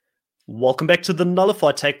Welcome back to the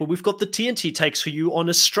Nullified Take, where we've got the TNT takes for you on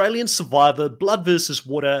Australian Survivor, Blood versus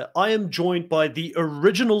Water. I am joined by the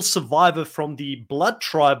original survivor from the Blood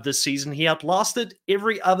tribe this season. He outlasted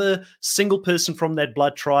every other single person from that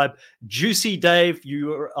Blood tribe. Juicy Dave,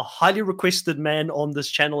 you are a highly requested man on this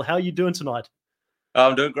channel. How are you doing tonight?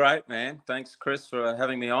 I'm doing great, man. Thanks, Chris, for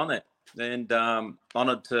having me on it. And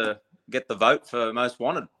honoured to get the vote for Most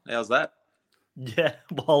Wanted. How's that? Yeah,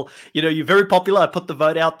 well, you're very popular. I put the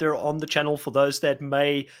vote out there on the channel for those that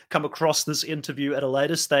may come across this interview at a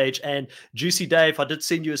later stage. And Juicy Dave, I did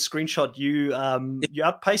send you a screenshot. You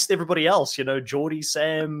outpaced everybody else. Geordie,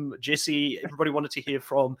 Sam, Jesse. Everybody wanted to hear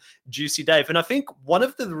from Juicy Dave, and I think one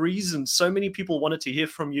of the reasons so many people wanted to hear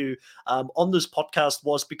from you on this podcast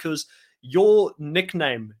was because your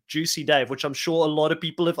nickname, Juicy Dave, which I'm sure a lot of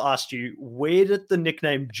people have asked you, where did the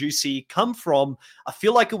nickname Juicy come from? I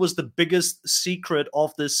feel like it was the biggest secret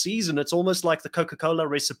of this season. It's almost like the Coca-Cola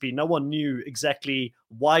recipe. No one knew exactly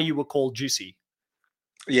why you were called Juicy.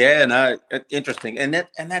 Yeah, no, interesting. And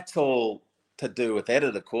that's all to do with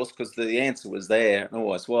edit, of course, because the answer was there, and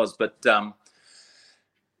always was. But so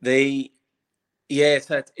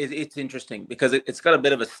it's interesting because it's got a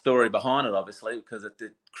bit of a story behind it, obviously, because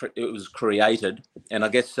it was created. And I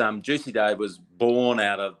guess Juicy Dave was born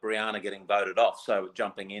out of Brianna getting voted off. So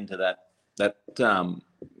jumping into that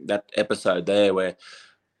episode there where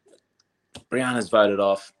Brianna's voted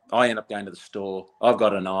off, I end up going to the store. I've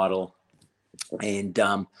got an idol, and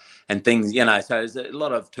things, so there's a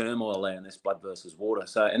lot of turmoil there in this Blood versus Water.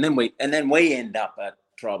 So and then we end up at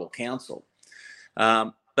Tribal Council.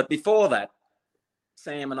 But before that,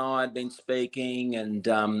 Sam and I had been speaking, and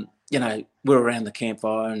we're around the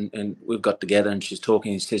campfire, and we've got together, and she's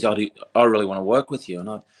talking. And she says, "I really want to work with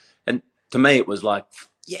you." And to me, it was like,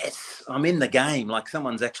 yes, I'm in the game. Like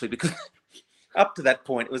someone's actually, because up to that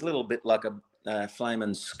point, it was a little bit like a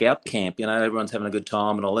flaming scout camp. Everyone's having a good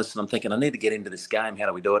time and all this. And I'm thinking, I need to get into this game. How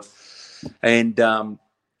do we do it? And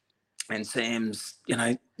Sam's,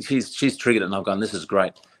 she's triggered it, and I've gone, this is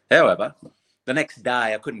great. However, the next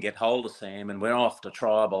day I couldn't get hold of Sam, and we're off to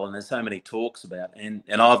Tribal, and there's so many talks about it.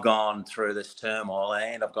 And I've gone through this turmoil,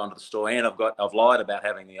 and I've gone to the store, and I've lied about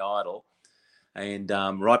having the idol. And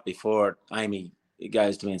right before it, Amy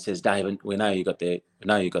goes to me and says, "David, we know you got the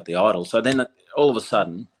idol." So then all of a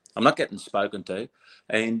sudden, I'm not getting spoken to,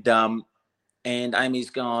 and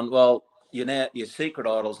Amy's gone, "Well, your secret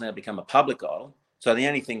idol's now become a public idol. So the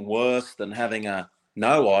only thing worse than having a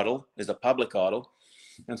no idol is a public idol."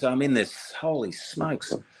 And so I'm in this, holy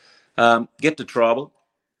smokes. Get to Tribal,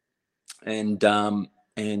 and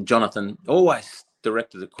Jonathan always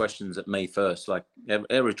directed the questions at me first. Like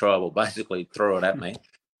every Tribal basically threw it at me.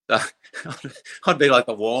 So I'd be like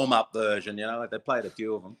the warm-up version, like they played a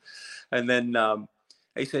few of them. And then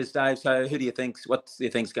he says, "Dave, so what do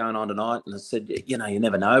you think's going on tonight?" And I said, "You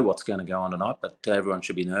never know what's going to go on tonight, but everyone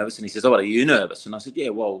should be nervous." And he says, "Oh, are you nervous?" And I said,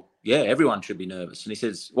 "Yeah, everyone should be nervous." And he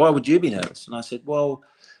says, "Why would you be nervous?" And I said, "Well,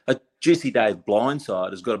 a Juicy Dave blindside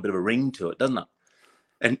has got a bit of a ring to it, doesn't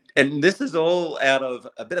it?" And this is all out of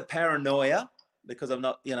a bit of paranoia, because I'm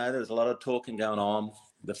not, there's a lot of talking going on.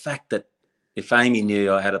 The fact that if Amy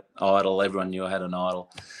knew I had an idol, everyone knew I had an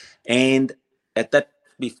idol. And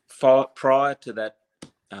prior to that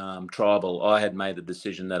Tribal, I had made the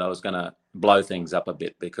decision that I was going to blow things up a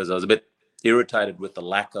bit, because I was a bit irritated with the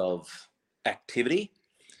lack of activity.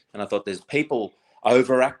 And I thought there's people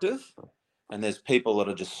overactive and there's people that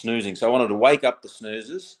are just snoozing. So I wanted to wake up the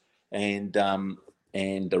snoozers and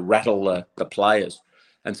rattle the players.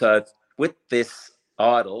 And so with this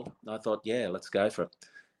idol, I thought, yeah, let's go for it.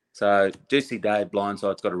 So Juicy Dave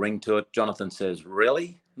blindside's got a ring to it. Jonathan says,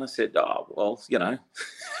 "Really?" And I said, "Oh, well,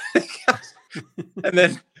 And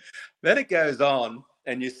then it goes on,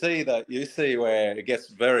 and you see where it gets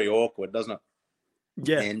very awkward, doesn't it?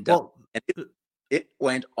 Yeah. And it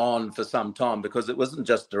went on for some time, because it wasn't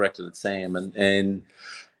just directed at Sam, and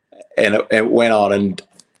it went on. And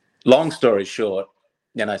long story short,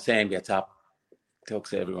 Sam gets up, talks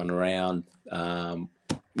to everyone around.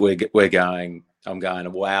 We're going. I'm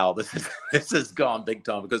going, wow, this has gone big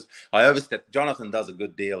time, because I overstepped. Jonathan does a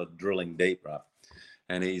good deal of drilling deep, right?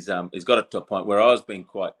 And he's got it to a point where I was being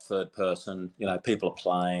quite third person. People are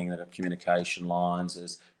playing, there are communication lines,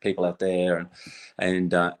 there's people out there,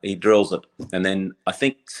 and he drills it. And then I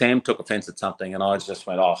think Sam took offence at something, and I just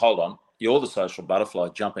went, "Oh, hold on, you're the social butterfly,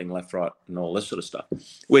 jumping left, right, and all this sort of stuff."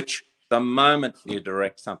 Which the moment you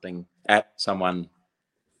direct something at someone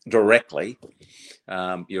directly,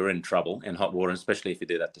 you're in trouble, in hot water, especially if you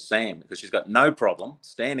do that to Sam, because she's got no problem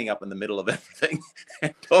standing up in the middle of everything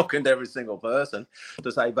and talking to every single person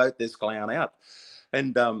to say, "Vote this clown out."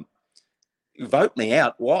 And vote me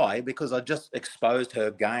out. Why? Because I just exposed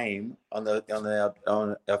her game on our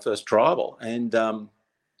first tribal, and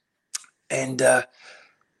in the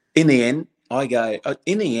end, I go.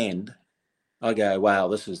 Wow,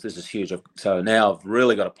 this is huge. So now I've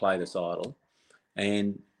really got to play this idol,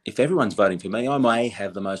 and if everyone's voting for me, I may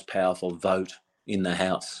have the most powerful vote in the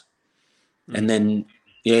house. And then,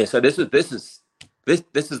 so this is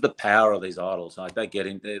the power of these idols. Like they get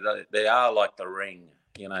in, they are like the ring,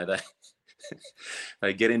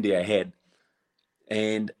 they get into your head.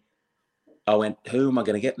 And I went, who am I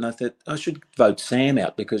going to get? And I thought I should vote Sam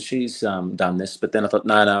out because she's done this. But then I thought,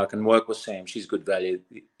 no, I can work with Sam. She's good value.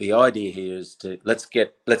 The idea here is to let's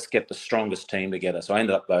get the strongest team together. So I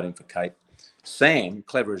ended up voting for Kate. Sam,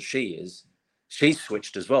 clever as she is, she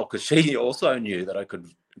switched as well because she also knew that I could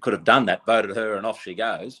have done that, voted her, and off she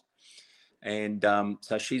goes. And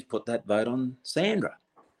so she's put that vote on Sandra.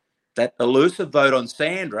 That elusive vote on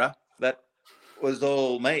Sandra, that was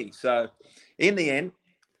all me. So in the end,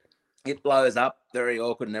 it blows up, very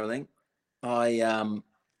awkward and everything. The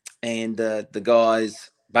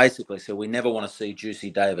guys basically said, we never want to see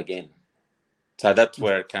Juicy Dave again. So that's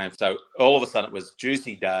where it came. So all of a sudden it was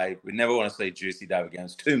Juicy Dave. We never want to see Juicy Dave again.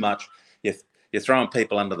 It's too much. You're throwing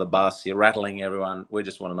people under the bus. You're rattling everyone. We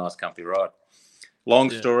just want a nice, comfy ride. Long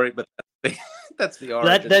story, but that's the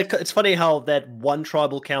origin. It's funny how that one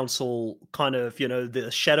tribal council kind of, the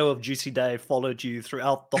shadow of Juicy Dave followed you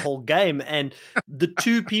throughout the whole game. And the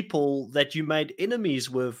two people that you made enemies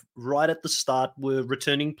with right at the start were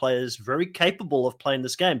returning players very capable of playing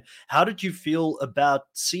this game. How did you feel about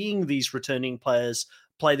seeing these returning players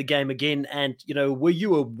play the game again? And, were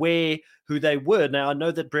you aware who they were? Now, I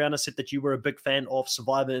know that Brianna said that you were a big fan of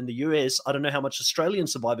Survivor in the US. I don't know how much Australian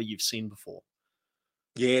Survivor you've seen before.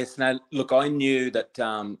 Yes. No, look, I knew that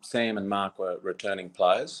Sam and Mark were returning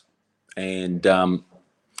players, and I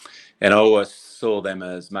always saw them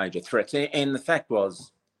as major threats. And the fact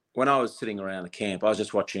was, when I was sitting around the camp, I was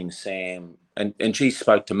just watching Sam, and she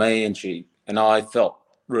spoke to me, and I felt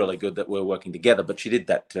really good that we were working together, but she did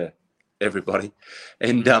that to everybody.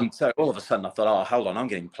 And so all of a sudden I thought, oh, hold on, I'm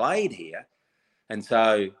getting played here. And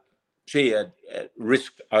so she had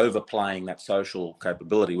risked overplaying that social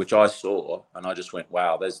capability, which I saw, and I just went,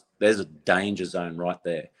 wow, there's a danger zone right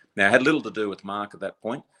there. Now, it had little to do with Mark at that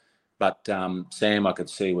point, but Sam I could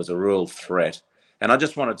see was a real threat. And I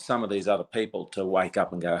just wanted some of these other people to wake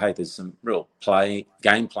up and go, hey, there's some real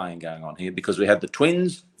game playing going on here, because we had the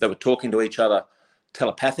twins that were talking to each other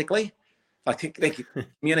telepathically. I think they're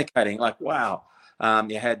communicating like, wow.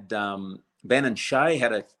 You had Ben and Shay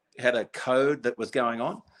had a code that was going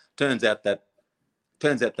on. Turns out that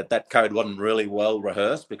code wasn't really well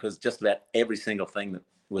rehearsed, because just about every single thing that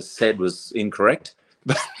was said was incorrect.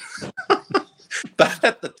 But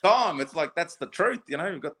at the time, it's like, that's the truth,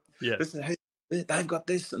 We've got they've got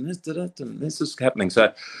this and this and this is happening.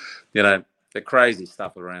 So, the crazy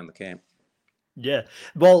stuff around the camp. Yeah.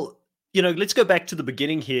 Well, let's go back to the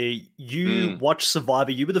beginning here. You watched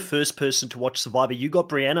Survivor. You were the first person to watch Survivor. You got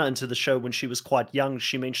Brianna into the show when she was quite young.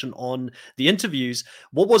 She mentioned on the interviews.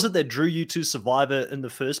 What was it that drew you to Survivor in the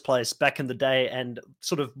first place back in the day, and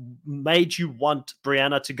sort of made you want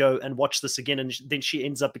Brianna to go and watch this again? And then she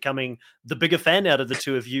ends up becoming the bigger fan out of the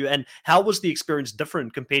two of you. And how was the experience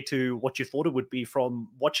different compared to what you thought it would be from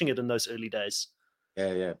watching it in those early days?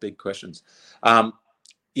 Yeah. Big questions.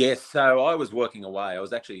 Yes, so I was working away. I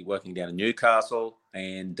was actually working down in Newcastle,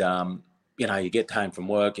 and you get home from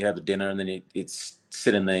work, you have a dinner, and then you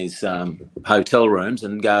sit in these hotel rooms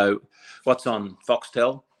and go, "What's on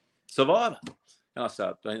Foxtel? Survivor."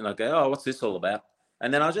 And I go, "Oh, what's this all about?"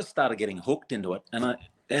 And then I just started getting hooked into it, and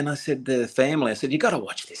I said to the family, I said, "You got to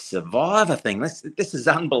watch this Survivor thing. This is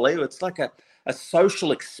unbelievable. It's like a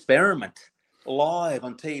social experiment." Live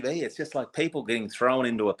on TV, it's just like people getting thrown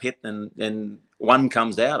into a pit and one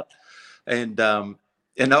comes out, and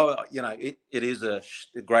it is the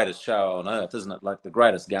greatest show on earth, isn't it? Like the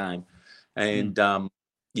greatest game, and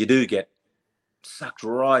you do get sucked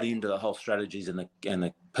right into the whole strategies and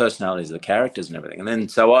the personalities of the characters and everything. And then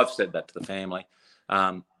so I've said that to the family.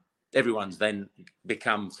 Everyone's then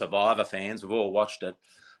become Survivor fans. We've all watched it,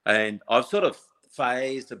 and I've sort of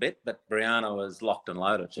phased a bit, but Brianna was locked and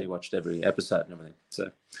loaded. She watched every episode and everything.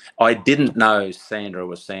 So I didn't know Sandra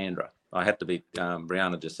was Sandra. I had to be,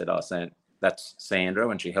 Brianna just said, that's Sandra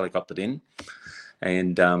when she helicoptered in.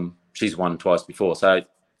 And she's won twice before. So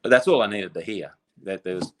that's all I needed to hear, that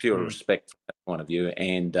there was pure respect from that point of view,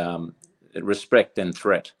 and respect and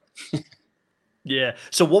threat. Yeah.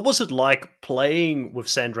 So what was it like playing with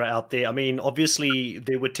Sandra out there? I mean, obviously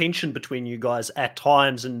there were tension between you guys at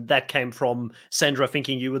times, and that came from Sandra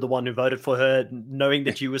thinking you were the one who voted for her, knowing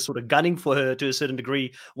that you were sort of gunning for her to a certain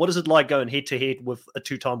degree. What is it like going head to head with a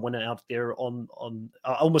two-time winner out there on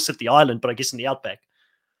almost at the island, but I guess in the outback?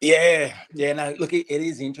 Yeah, yeah. No, look, it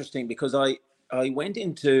is interesting because I went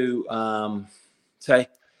into say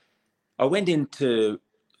I went into,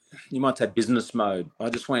 you might say, business mode.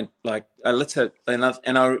 I just went like, let's have, and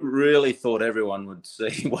I really thought everyone would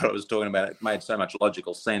see what I was talking about. It made so much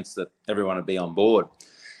logical sense that everyone would be on board.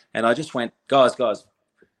 And I just went, guys,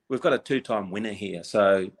 we've got a two-time winner here.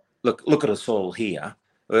 So look at us all here.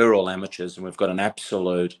 We're all amateurs, and we've got an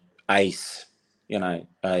absolute ace,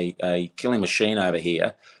 a killing machine over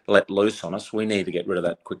here let loose on us. We need to get rid of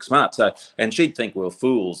that quick smart. So, and she'd think we were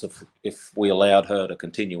fools if we allowed her to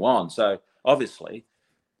continue on. So obviously,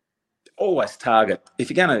 always target, if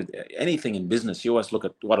you're going to anything in business, you always look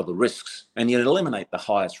at what are the risks, and you eliminate the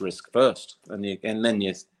highest risk first, and then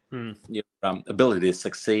your ability to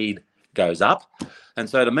succeed goes up. And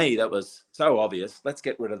so to me, that was so obvious. Let's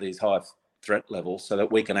get rid of these high threat levels so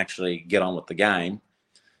that we can actually get on with the game.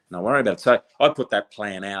 Not worry about it. So I put that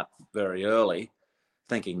plan out very early,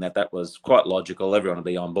 thinking that was quite logical. Everyone would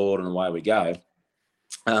be on board, and away we go.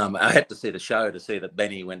 I had to see the show to see that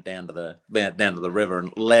Benny went down to the river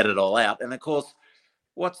and let it all out. And of course,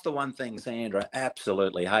 what's the one thing Sandra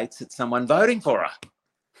absolutely hates? It's someone voting for her.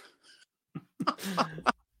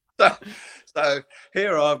 so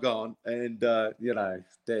here I've gone, and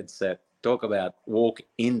dead set. Talk about walk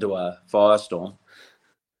into a firestorm.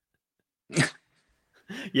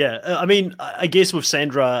 Yeah, I mean, I guess with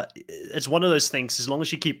Sandra, it's one of those things. As long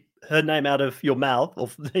as you keep her name out of your mouth, or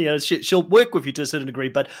she'll work with you to a certain degree.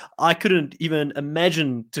 But I couldn't even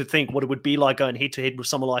imagine to think what it would be like going head to head with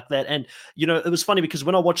someone like that. And it was funny because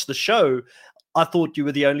when I watched the show, I thought you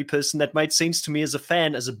were the only person that made sense to me as a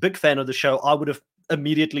fan, as a big fan of the show. I would have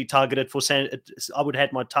immediately targeted for Sandra. I would have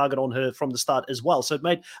had my target on her from the start as well. So it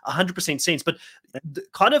made 100% sense. But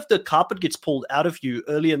kind of the carpet gets pulled out of you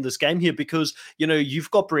early in this game here because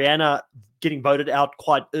you've got Brianna getting voted out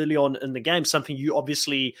quite early on in the game, something you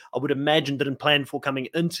obviously, I would imagine, didn't plan for coming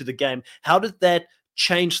into the game. How did that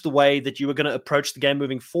change the way that you were going to approach the game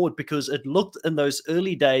moving forward? Because it looked in those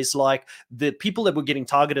early days like the people that were getting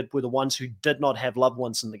targeted were the ones who did not have loved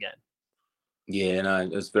ones in the game. Yeah, no,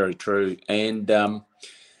 that's very true. And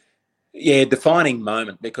defining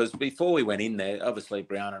moment, because before we went in there, obviously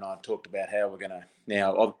Brianna and I talked about how we're going to,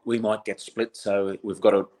 now we might get split, so we've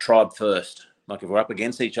got to tribe first. Like if we're up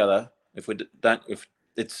against each other, if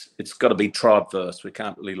it's got to be tribe first. We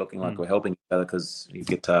can't really looking like we're helping each other because you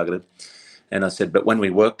get targeted. And I said, but when we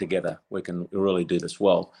work together, we can really do this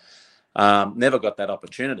well. Never got that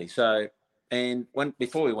opportunity. So, and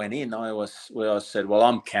before we went in, I said, well,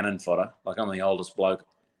 I'm cannon fodder. Like I'm the oldest bloke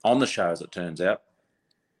on the show, as it turns out.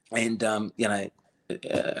 And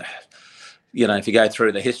if you go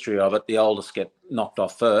through the history of it, the oldest get knocked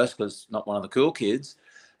off first because not one of the cool kids.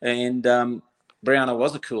 And Brianna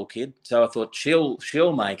was a cool kid, so I thought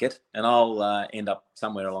she'll make it, and I'll end up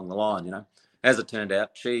somewhere along the line. As it turned out,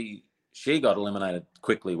 she got eliminated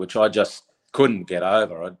quickly, which I just couldn't get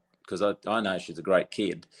over because I know she's a great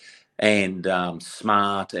kid and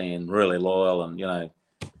smart and really loyal and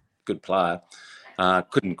good player.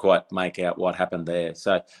 Couldn't quite make out what happened there.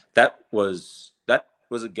 So that was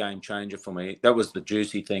a game changer for me. That was the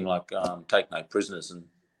juicy thing, like take no prisoners, and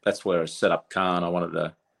that's where I set up Khan. I wanted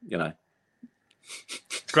to,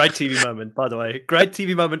 Great TV moment, by the way. Great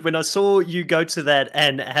TV moment. When I saw you go to that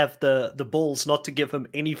and have the balls not to give him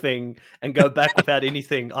anything and go back without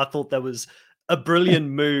anything, I thought that was a brilliant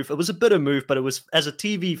move. It was a bitter move, but it was, as a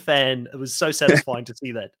TV fan, it was so satisfying to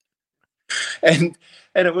see that. And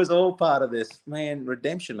it was all part of this, man.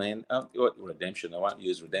 Redemption, man. Redemption. I won't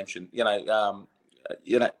use redemption. Well,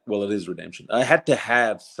 it is redemption. I had to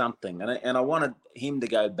have something, and I wanted him to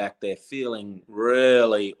go back there feeling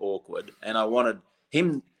really awkward, and I wanted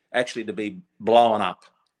him actually to be blown up,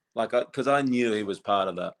 because I knew he was part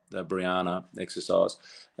of the Brianna exercise,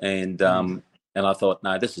 and I thought,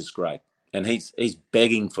 no, this is great, and he's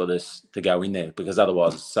begging for this to go in there because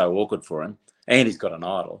otherwise it's so awkward for him, and he's got an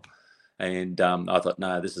idol. And I thought,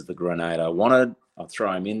 no, this is the grenade I wanted. I'll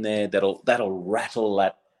throw him in there. That'll rattle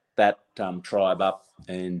that tribe up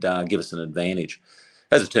and give us an advantage.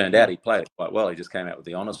 As it turned out, he played it quite well. He just came out with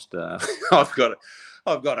the honest. I've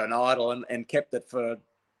got an idol and kept it for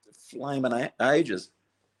flaming ages.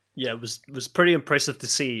 Yeah, it was pretty impressive to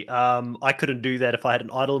see. I couldn't do that if I had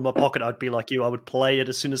an idol in my pocket. I'd be like you. I would play it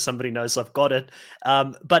as soon as somebody knows I've got it.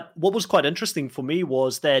 But what was quite interesting for me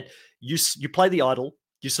was that you play the idol.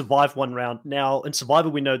 You survive one round. Now, in Survivor,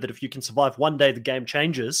 we know that if you can survive one day, the game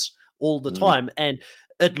changes all the time. And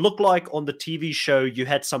it looked like on the TV show you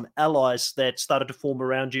had some allies that started to form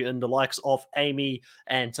around you in the likes of Amy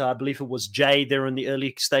and I believe it was Jay there in the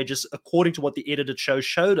early stages, according to what the edited show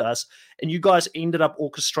showed us. And you guys ended up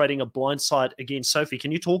orchestrating a blindside against Sophie.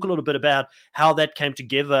 Can you talk a little bit about how that came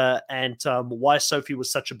together and why Sophie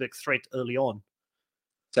was such a big threat early on?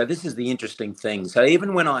 So this is the interesting thing. So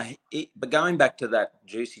even when but going back to that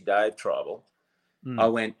Juicy Dave tribal, I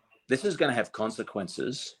went, this is going to have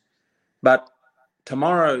consequences, but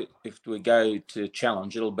tomorrow, if we go to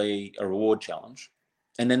challenge, it'll be a reward challenge.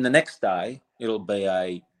 And then the next day, it'll be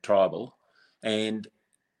a tribal. And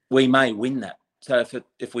we may win that. So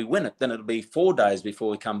if we win it, then it'll be 4 days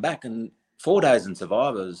before we come back. And 4 days in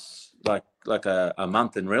Survivor's like a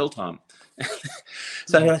month in real time.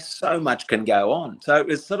 So much can go on. So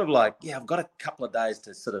it's sort of like, yeah, I've got a couple of days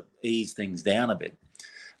to sort of ease things down a bit.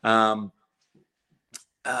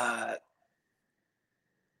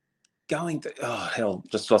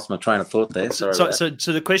 Just lost my train of thought there. So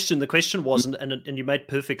the question was, and you made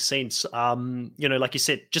perfect sense. Like you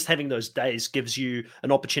said, just having those days gives you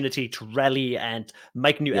an opportunity to rally and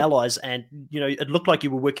make new allies. And it looked like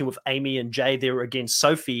you were working with Amy and Jay there against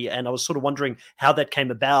Sophie. And I was sort of wondering how that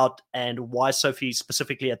came about and why Sophie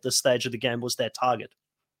specifically at this stage of the game was their target.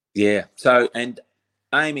 Yeah. So and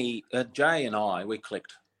Amy, Jay, and I, we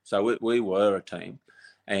clicked. So we were a team,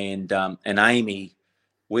 and Amy.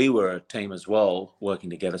 We were a team as well, working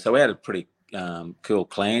together. So we had a pretty cool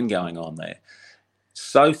clan going on there.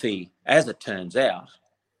 Sophie, as it turns out,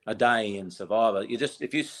 a day in Survivor,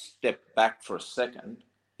 if you step back for a second,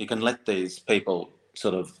 you can let these people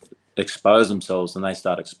sort of expose themselves and they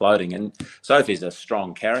start exploding. And Sophie's a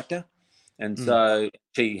strong character. And so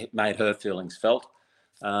she made her feelings felt.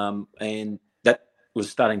 And that was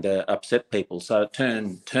starting to upset people. So it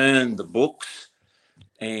turned the books.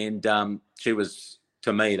 And she was...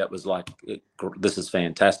 To me, that was like, this is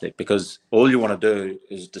fantastic, because all you want to do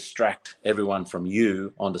is distract everyone from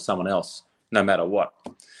you onto someone else, no matter what.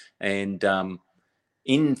 And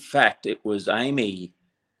in fact, it was Amy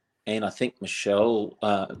and I think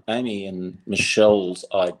Amy and Michelle's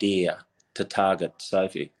idea to target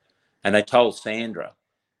Sophie. And they told Sandra.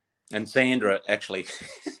 And Sandra actually,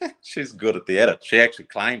 she's good at the edit. She actually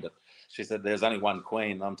claimed it. She said, there's only one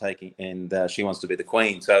queen I'm taking, and she wants to be the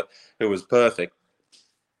queen. So it was perfect.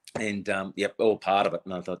 And all part of it.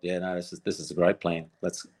 And I thought, this is a great plan.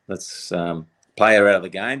 Let's play her out of the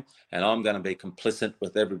game, and I'm going to be complicit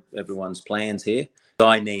with everyone's plans here.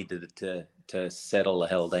 I needed to settle the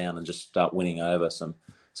hell down and just start winning over some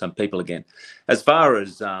people again. As far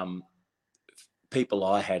as people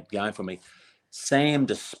I had going for me, Sam,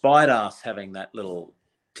 despite us having that little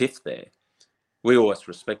tiff there, we always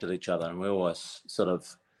respected each other, and we always sort of...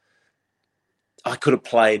 I could have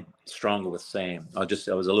played stronger with Sam. I was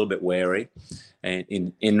a little bit wary, and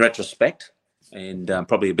in retrospect, and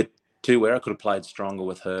probably a bit too wary. I could have played stronger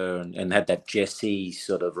with her and had that Jessie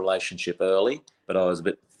sort of relationship early, but I was a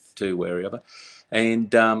bit too wary of her. And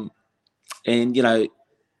part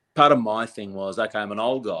of my thing was, okay, I'm an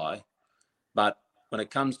old guy, but when it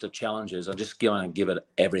comes to challenges, I'm just going to give it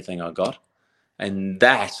everything I got. And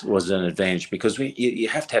that was an advantage, because you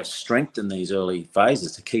have to have strength in these early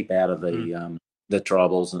phases to keep out of the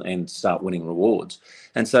tribals and start winning rewards.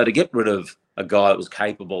 And so to get rid of a guy that was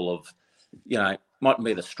capable of, mightn't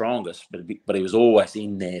be the strongest, but he was always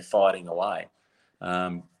in there fighting away.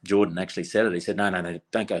 Jordan actually said it. He said, no,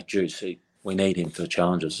 don't go Juice. We need him for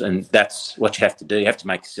challenges. And that's what you have to do. You have to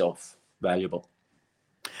make yourself valuable.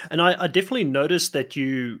 And I definitely noticed that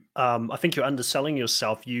you, I think you're underselling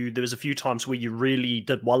yourself. There was a few times where you really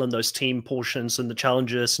did well in those team portions and the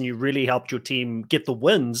challenges, and you really helped your team get the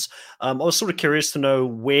wins. I was sort of curious to know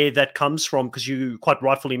where that comes from, because you quite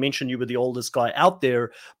rightfully mentioned you were the oldest guy out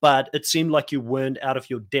there, but it seemed like you weren't out of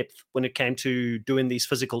your depth when it came to doing these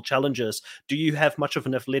physical challenges. Do you have much of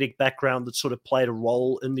an athletic background that sort of played a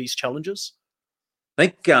role in these challenges? I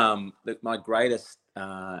think that my greatest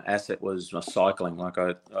asset was my cycling. Like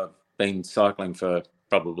I've been cycling for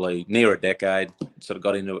probably near a decade. Sort of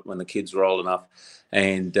got into it when the kids were old enough,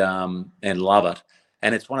 and love it.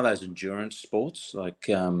 And it's one of those endurance sports, like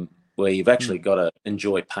where you've actually got to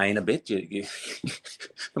enjoy pain a bit. The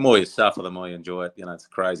more you suffer, the more you enjoy it. It's a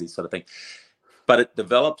crazy sort of thing. But it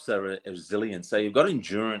develops a resilience. So you've got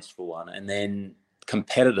endurance for one, and then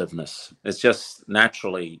competitiveness. It's just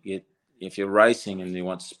naturally if you're racing and you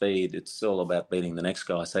want speed, it's all about beating the next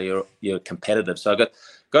guy. So you're competitive. So I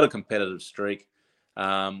got a competitive streak.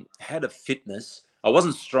 Had a fitness. I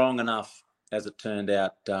wasn't strong enough, as it turned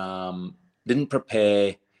out. Didn't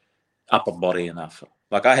prepare. upper body enough.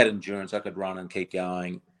 Like I had endurance, I could run and keep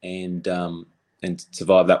going and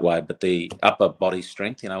survive that way. But the upper body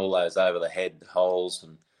strength, all those over the head holes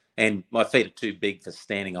and my feet are too big for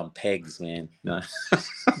standing on pegs, man. No.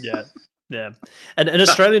 Yeah. Yeah. And an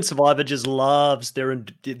Australian survivor just loves their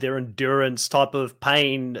endurance type of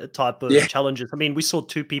pain, type of challenges. I mean, we saw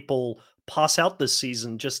 2 people pass out this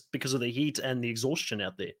season just because of the heat and the exhaustion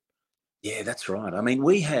out there. Yeah, that's right. I mean,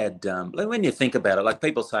 we had, when you think about it, like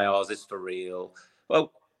people say, oh, is this for real?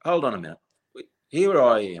 Well, hold on a minute. Here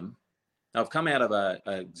I am. I've come out of an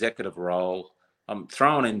executive role. I'm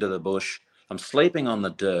thrown into the bush. I'm sleeping on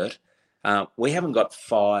the dirt. We haven't got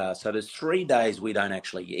fire. So there's 3 days we don't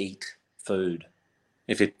actually eat food.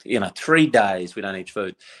 3 days we don't eat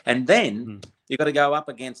food. And then you've got to go up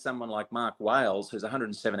against someone like Mark Wales, who's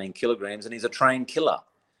 117 kilograms, and he's a trained killer.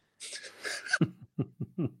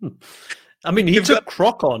 I mean, he took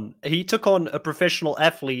Croc on. He took on a professional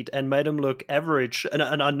athlete and made him look average. And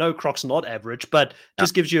I know Croc's not average, but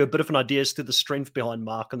just gives you a bit of an idea as to the strength behind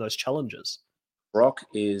Mark and those challenges. Croc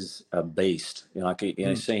is a beast.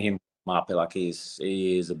 See him up like he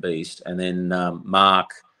is a beast. And then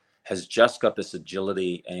Mark has just got this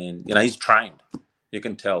agility, and he's trained. You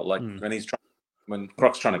can tell, like when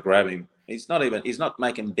Croc's trying to grab him, he's not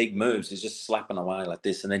making big moves. He's just slapping away like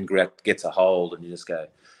this, and then gets a hold, and you just go,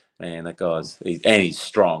 man, that he's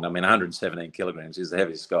strong. I mean, 117 kilograms. He's the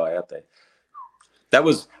heaviest guy out there. That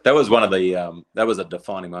was one of the that was a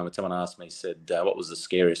defining moment. Someone asked me, said, what was the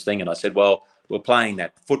scariest thing? And I said, well, we're playing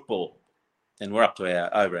that football, and we're up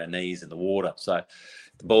to over our knees in the water. So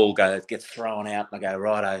the ball gets thrown out, and I go,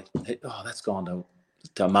 righto, that's gone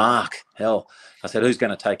to Mark. Hell, I said, who's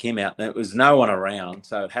going to take him out? And it was no one around,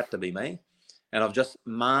 so it had to be me. And I'm just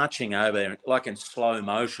marching over there, like in slow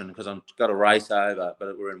motion, because I've got to race over,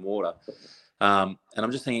 but we're in water. And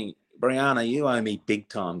I'm just thinking, Brianna, you owe me big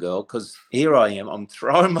time, girl, because here I am. I'm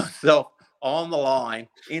throwing myself on the line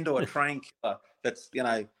into a train killer that's,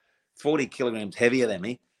 40 kilograms heavier than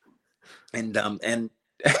me. And and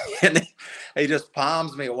he just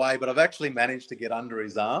palms me away, but I've actually managed to get under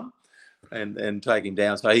his arm and take him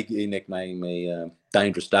down. So he nicknamed me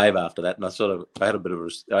Dangerous Dave after that, and I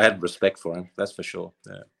had respect for him. That's for sure.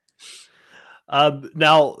 Yeah.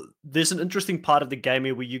 Now, there's an interesting part of the game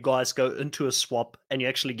here where you guys go into a swap and you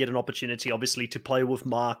actually get an opportunity, obviously, to play with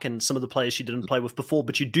Mark and some of the players you didn't play with before.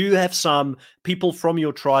 But you do have some people from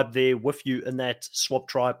your tribe there with you in that swap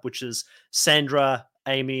tribe, which is Sandra,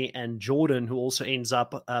 Amy, and Jordan, who also ends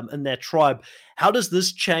up in that tribe. How does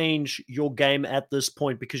this change your game at this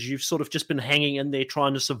point? Because you've sort of just been hanging in there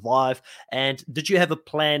trying to survive. And did you have a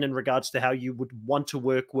plan in regards to how you would want to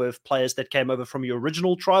work with players that came over from your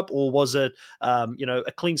original tribe? Or was it, a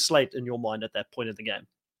clean slate in your mind at that point of the game?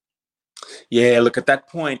 Yeah, look, at that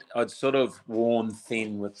point, I'd sort of worn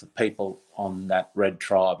thin with the people on that red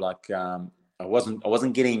tribe. Like, I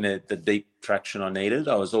wasn't getting the deep traction I needed.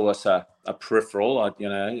 I was always a peripheral,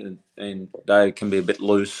 and they can be a bit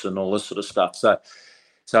loose and all this sort of stuff. So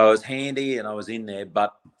I was handy and I was in there,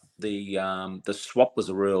 but the swap was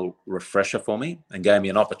a real refresher for me and gave me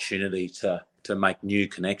an opportunity to make new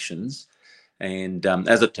connections. And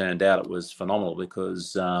as it turned out, it was phenomenal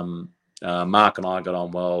because Mark and I got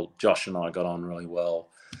on well. Josh and I got on really well.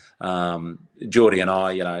 Geordie and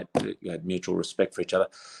I, had mutual respect for each other.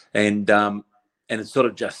 And it's sort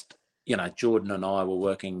of just, Jordan and I were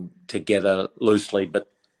working together loosely,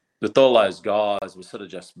 but with all those guys, we sort of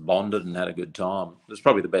just bonded and had a good time. It was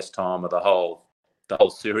probably the best time of the whole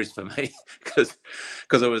series for me because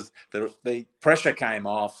it was the pressure came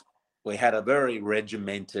off. We had a very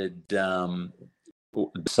regimented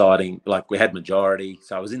deciding, like we had majority.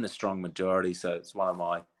 So I was in the strong majority. So it's one of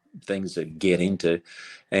my things to get into.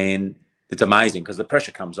 And it's amazing because the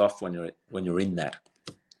pressure comes off when you're in that.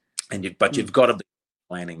 But you've got to be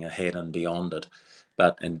planning ahead and beyond it.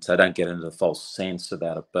 And so don't get into the false sense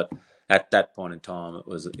about it. But at that point in time, it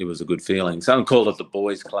was a good feeling. Someone called it the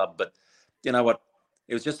boys' club, but you know what?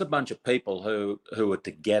 It was just a bunch of people who were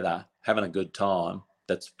together having a good time.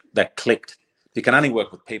 That clicked. You can only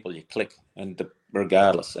work with people you click, and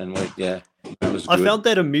regardless. And it was good. I found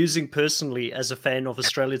that amusing personally as a fan of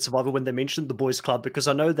Australian Survivor when they mentioned the boys' club, because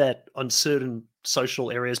I know that on certain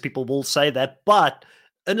social areas people will say that, but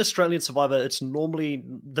in Australian Survivor, it's normally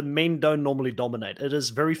the men don't normally dominate. It is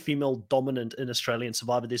very female dominant in Australian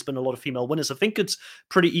Survivor. There's been a lot of female winners. I think it's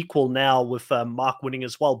pretty equal now with Mark winning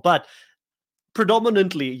as well, but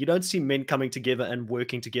predominantly you don't see men coming together and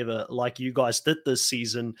working together like you guys did this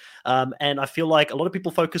season. And I feel like a lot of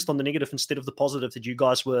people focused on the negative instead of the positive, that you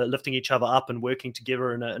guys were lifting each other up and working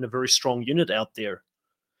together in a very strong unit out there.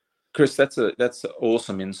 Chris, that's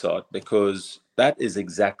awesome insight, because that is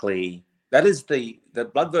the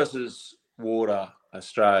Blood versus Water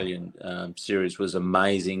Australian series was an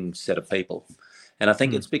amazing set of people, and I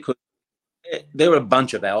think it's because there were a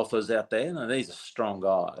bunch of alphas out there. Now, these are strong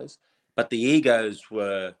guys, but the egos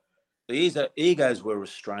were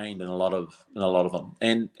restrained in a lot of them.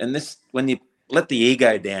 And this, when you let the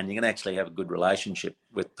ego down, you can actually have a good relationship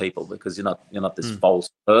with people, because you're not this false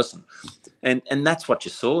person. And that's what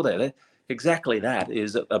you saw there. Exactly, that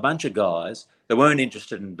is a bunch of guys that weren't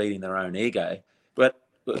interested in beating their own ego, but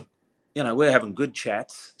we're having good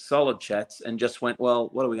chats, solid chats, and just went, well,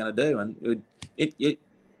 what are we going to do? And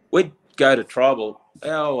we'd go to tribal.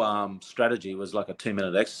 Our strategy was like a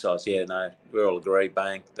 2-minute exercise. Yeah, no, we all agree,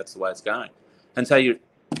 bang, that's the way it's going. And so you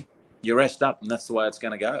rest up, and that's the way it's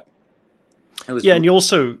going to go. And you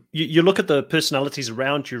also you look at the personalities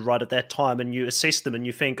around you right at that time, and you assess them, and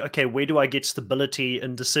you think, okay, where do I get stability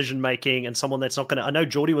and decision making, and someone that's not going to. I know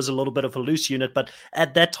Geordie was a little bit of a loose unit, but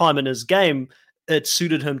at that time in his game, it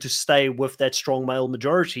suited him to stay with that strong male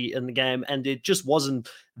majority in the game, and it just wasn't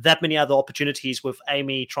that many other opportunities with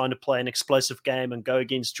Amy trying to play an explosive game and go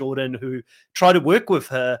against Jordan, who tried to work with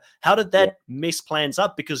her. How did that mess plans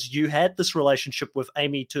up? Because you had this relationship with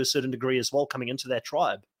Amy to a certain degree as well coming into that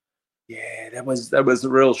tribe. Yeah, that was a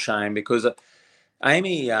real shame, because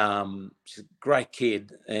Amy, she's a great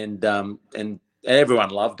kid, and everyone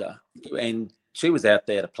loved her, and she was out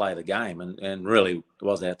there to play the game, and really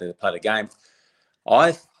was out there to play the game.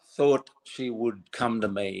 I thought she would come to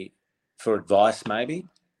me for advice, maybe,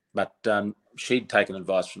 but she'd taken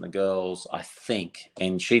advice from the girls, I think,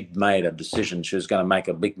 and she'd made a decision. She was going to make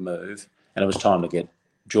a big move, and it was time to get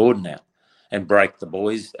Jordan out and break the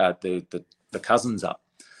boys, the cousins up.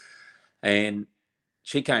 And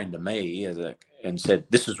she came to me and said,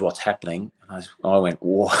 "This is what's happening." And I went,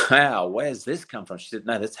 "Wow, where's this come from?" She said,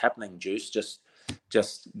 "No, that's happening, Juice.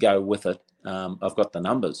 Just go with it. I've got the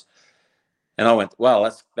numbers." And I went, "Well,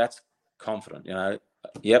 that's confident,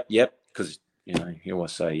 Yep, because you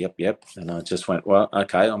always say yep. And I just went, "Well,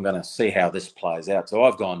 okay, I'm going to see how this plays out." So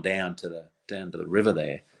I've gone down to the river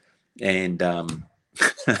there, and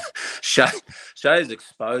Shay's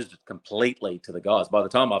exposed it completely to the guys. By the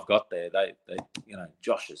time I've got there, they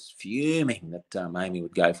Josh is fuming that Amy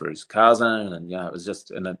would go for his cousin, and it was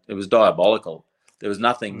just, and it was diabolical. There was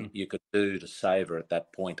nothing you could do to save her at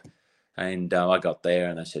that point. And I got there,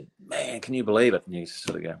 and I said, "Man, can you believe it?" And you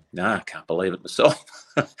sort of go, "No, I can't believe it myself."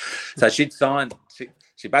 So she'd signed.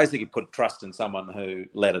 She basically put trust in someone who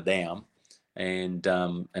let her down, and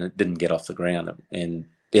it didn't get off the ground, and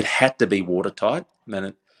it had to be watertight. And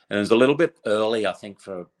it was a little bit early, I think,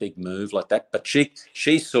 for a big move like that. But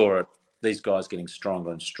she saw it, these guys getting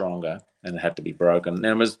stronger and stronger, and it had to be broken. And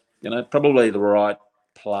it was, probably the right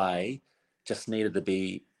play, just needed to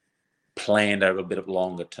be planned over a bit of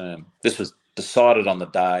longer term. This was decided on the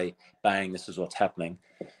day, bang, this is what's happening.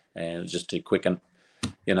 And it was just too quick. And,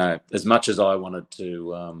 as much as I wanted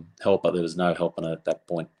to help her, there was no helping her at that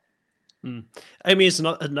point. Amy is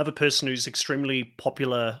another person who's extremely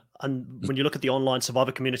popular, and when you look at the online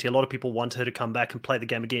Survivor community, a lot of people want her to come back and play the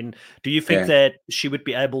game again. Do you think that she would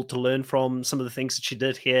be able to learn from some of the things that she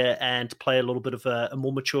did here and play a little bit of a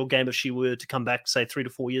more mature game if she were to come back, say, 3 to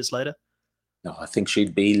 4 years later? No, I think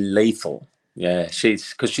she'd be lethal. Yeah,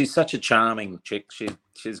 because she's such a charming chick.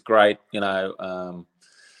 She's great, and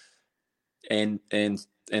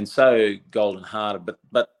so golden-hearted.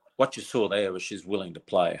 But what you saw there was she's willing to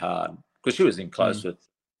play hard, because she was in close with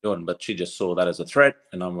Jordan, but she just saw that as a threat,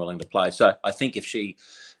 and I'm willing to play. So I think if she,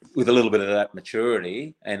 with a little bit of that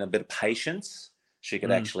maturity and a bit of patience, she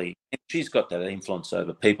could actually, and she's got that influence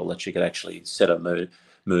over people that she could actually set a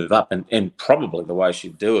move up. And probably the way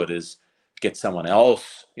she'd do it is get someone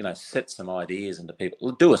else, set some ideas into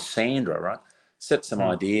people. Do a Sandra, right? Set some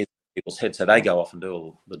ideas in people's heads so they go off and do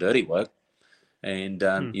all the dirty work. And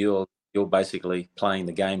you're basically playing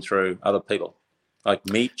the game through other people, like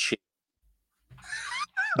meat shit.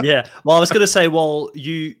 Yeah. Well, I was going to say,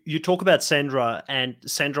 you talk about Sandra, and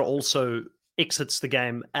Sandra also exits the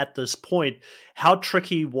game at this point. How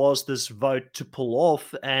tricky was this vote to pull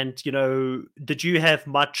off? And, did you have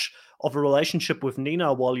much of a relationship with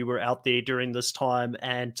Nina while you were out there during this time?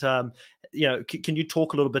 And, can you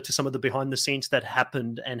talk a little bit to some of the behind the scenes that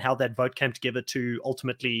happened and how that vote came together to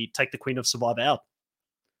ultimately take the Queen of Survivor out?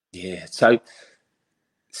 Yeah. So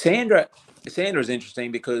Sandra is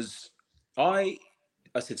interesting, because I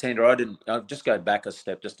said, "Sandra, I'll just go back a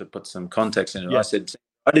step just to put some context in it." Yeah. I said,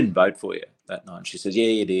 "I didn't vote for you that night." She says, "Yeah,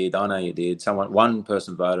 you did. I know you did. One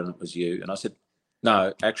person voted, and it was you." And I said,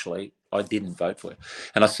 "No, actually, I didn't vote for you."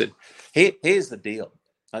 And I said, "Here's the deal."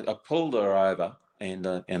 I pulled her over, and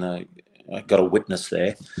I got a witness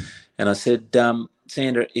there, and I said,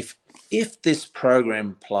 Sandra, if this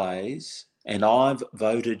program plays and I've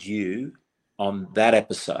voted you on that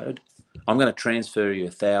episode, I'm going to transfer you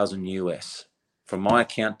 $1,000 US from my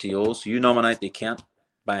account to yours. You nominate the account,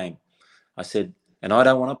 bang. I said, and I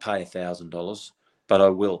don't want to pay $1,000, but I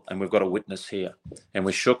will. And we've got a witness here. And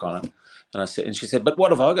we shook on it. And I said, and she said, but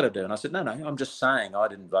what have I got to do? And I said, no, I'm just saying I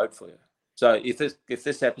didn't vote for you. So if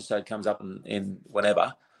this episode comes up in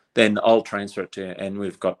whenever, then I'll transfer it to you. And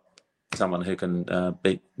we've got someone who can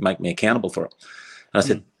make me accountable for it. And I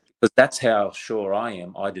said, because that's how sure I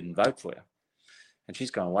am I didn't vote for you. And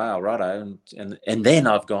she's going, wow, righto. And then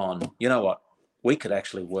I've gone, you know what? We could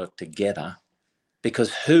actually work together,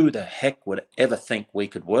 because who the heck would ever think we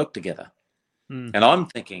could work together? And I'm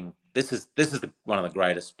thinking this is one of the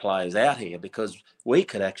greatest players out here, because I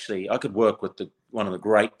could work with one of the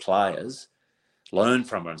great players, learn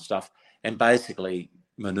from her and stuff, and basically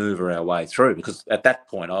maneuver our way through, because at that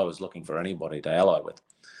point I was looking for anybody to ally with.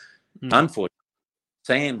 Unfortunately,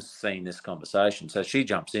 Sam's seen this conversation, so she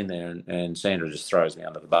jumps in there and Sandra just throws me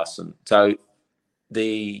under the bus. And so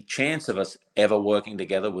the chance of us ever working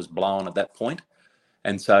together was blown at that point.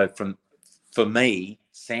 And so for me,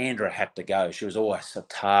 Sandra had to go. She was always a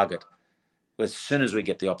target. As soon as we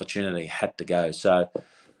get the opportunity, had to go. So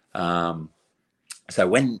so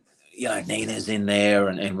when, Nina's in there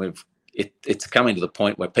and it's coming to the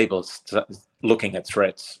point where people are looking at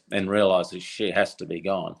threats and realise that she has to be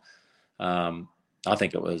gone. I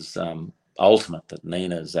think it was ultimate that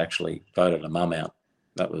Nina's actually voted her mum out.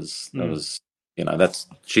 That was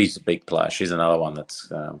she's a big player. She's another one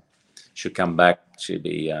that's should come back. She'd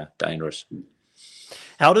be dangerous.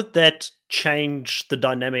 How did that change the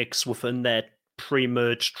dynamics within that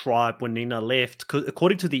pre-merge tribe when Nina left?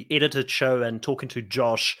 According to the edited show and talking to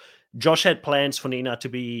Josh had plans for Nina to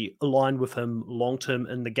be aligned with him long-term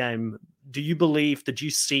in the game. Did you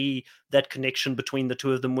see that connection between the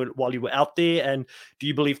two of them while you were out there? And do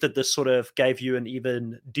you believe that this sort of gave you an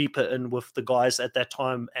even deeper in with the guys at that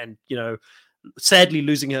time? And, sadly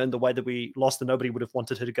losing her in the way that we lost, and nobody would have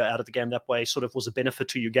wanted her to go out of the game that way, sort of was a benefit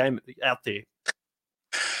to your game out there.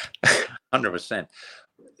 100%.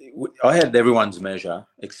 I had everyone's measure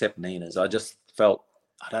except Nina's. I just felt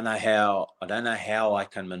I don't know how I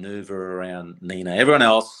can maneuver around Nina. Everyone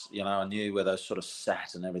else, I knew where they sort of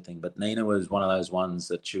sat and everything, but Nina was one of those ones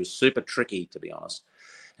that she was super tricky, to be honest.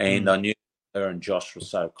 And I knew her and Josh were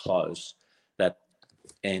so close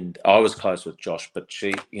and I was close with Josh, but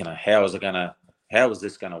she, how was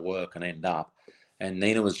this going to work and end up? And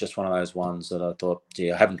Nina was just one of those ones that I thought,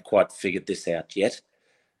 gee, I haven't quite figured this out yet,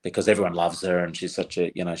 because everyone loves her and she's such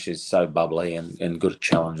a, she's so bubbly and good at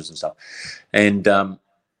challenges and stuff. And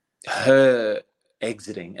her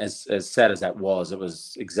exiting, as sad as that was, it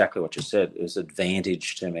was exactly what you said. It was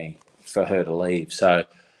advantage to me for her to leave. So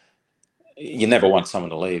you never want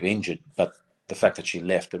someone to leave injured, but the fact that she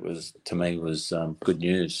left, to me was good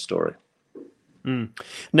news story.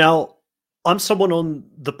 Now, I'm someone on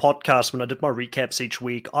the podcast, when I did my recaps each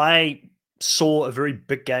week, I saw a very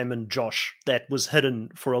big game in Josh that was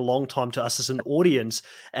hidden for a long time to us as an audience.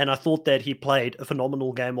 And I thought that he played a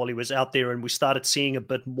phenomenal game while he was out there, and we started seeing a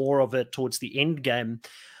bit more of it towards the end game.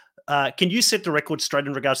 Can you set the record straight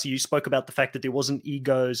in regards to, you spoke about the fact that there wasn't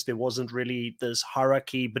egos, there wasn't really this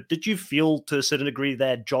hierarchy, but did you feel to a certain degree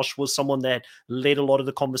that Josh was someone that led a lot of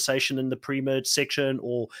the conversation in the pre-merge section,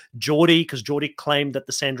 or Geordie, because Geordie claimed that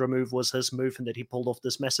the Sandra move was his move and that he pulled off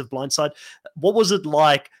this massive blindside? What was it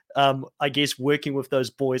like, I guess, working with those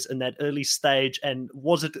boys in that early stage, and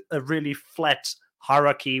was it a really flat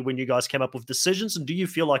hierarchy when you guys came up with decisions? And do you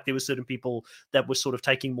feel like there were certain people that were sort of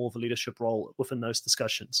taking more of a leadership role within those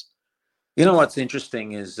discussions? What's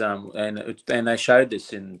interesting is, and they showed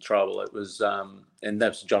this in Tribal. It was, and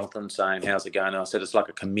that's Jonathan saying, "How's it going?" And I said, "It's like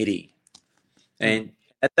a committee." And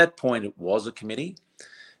at that point, it was a committee.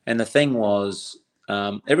 And the thing was,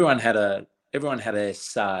 everyone had a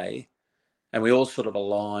say, and we all sort of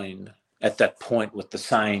aligned at that point with the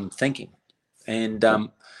same thinking. And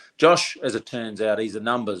Josh, as it turns out, he's a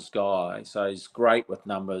numbers guy, so he's great with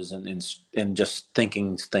numbers and just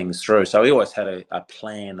thinking things through. So he always had a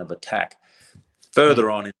plan of attack.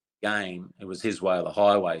 Further on in the game, it was his way or the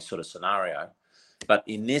highway sort of scenario. But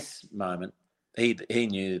in this moment, he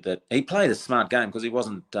knew that he played a smart game, because he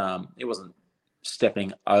wasn't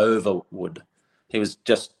stepping overboard.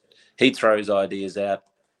 He throws ideas out.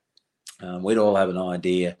 We'd all have an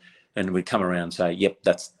idea, and we'd come around and say, "Yep,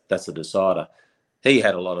 that's a decider." He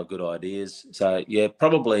had a lot of good ideas. So yeah,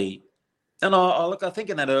 probably. And I think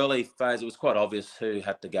in that early phase, it was quite obvious who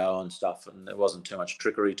had to go and stuff, and there wasn't too much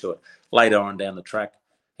trickery to it. Later on down the track,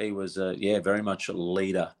 He was, very much a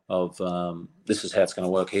leader of this is how it's going to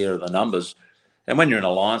work. Here are the numbers. And when you're in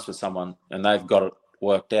alliance with someone and they've got it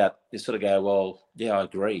worked out, you sort of go, well, yeah, I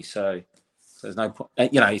agree. So there's no point.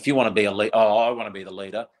 If you want to be a leader, I want to be the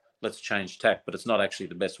leader, let's change tack. But it's not actually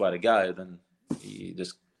the best way to go. Then you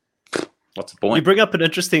just, what's the point? You bring up an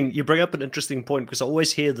interesting point, because I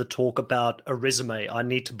always hear the talk about a resume. I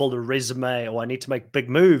need to build a resume, or I need to make big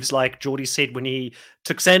moves. Like Geordie said when he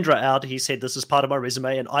took Sandra out, he said, this is part of my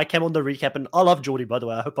resume. And I came on the recap, and I love Geordie, by the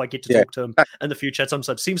way. I hope I get to talk to him in the future at some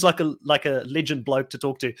stage. Seems like a legend bloke to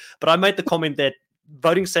talk to. But I made the comment that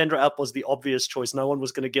voting Sandra out was the obvious choice. No one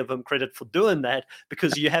was going to give him credit for doing that,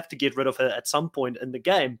 because you have to get rid of her at some point in the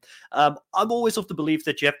game. I'm always of the belief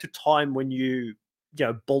that you have to time when you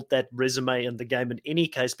build that resume in the game in any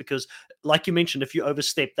case, because like you mentioned, if you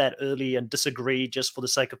overstep that early and disagree just for the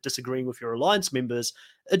sake of disagreeing with your alliance members,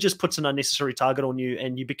 it just puts an unnecessary target on you,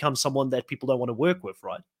 and you become someone that people don't want to work with,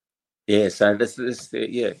 right? Yeah, so this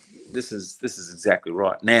is exactly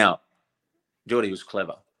right. Now, Geordie was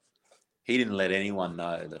clever. He didn't let anyone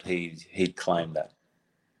know that he'd claimed that.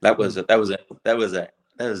 That was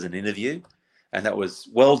an interview, and that was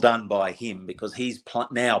well done by him, because he's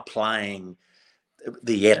now playing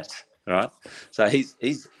the edit, right? So he's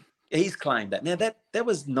claimed that. Now that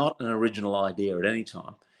was not an original idea at any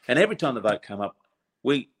time. And every time the vote came up,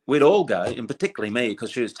 we'd all go, and particularly me,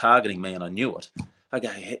 because she was targeting me and I knew it. I go,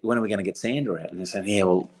 hey, when are we going to get Sandra out? And they said, yeah,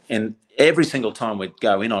 well, and every single time we'd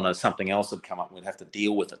go in on it, something else would come up and we'd have to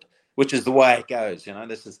deal with it, which is the way it goes.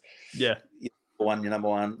 This is you're number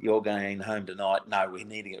one, you're going home tonight. No, we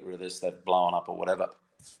need to get rid of this, that's blowing up or whatever.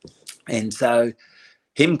 And so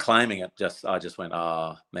him claiming it, I just went,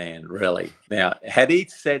 oh man, really? Now, had he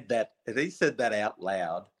said that out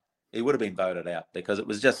loud, he would have been voted out, because it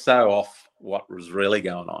was just so off what was really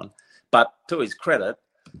going on. But to his credit,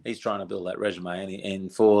 he's trying to build that resume,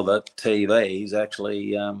 and for the TV, he's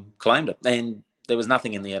actually claimed it. And there was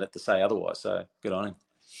nothing in the edit to say otherwise, so good on him.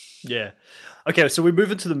 Yeah. Okay, so we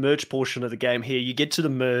move into the merge portion of the game here. You get to the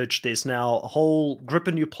merge. There's now a whole group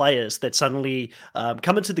of new players that suddenly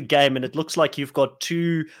come into the game, and it looks like you've got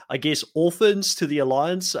two, I guess, orphans to the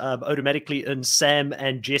alliance automatically in Sam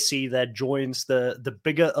and Jesse that joins the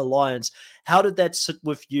bigger alliance. How did that sit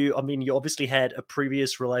with you? I mean, you obviously had a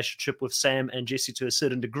previous relationship with Sam and Jesse to a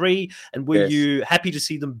certain degree, and were you happy to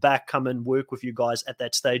see them back come and work with you guys at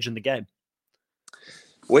that stage in the game?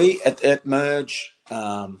 We at merge,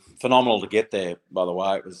 phenomenal to get there. By the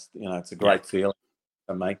way, it was it's a great feeling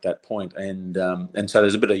to make that point, and so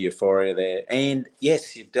there's a bit of euphoria there. And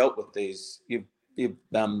yes, you've dealt with these, you've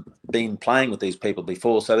been playing with these people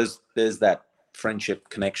before, so there's that friendship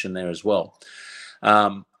connection there as well.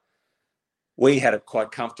 We had it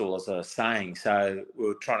quite comfortable, as I was saying, so we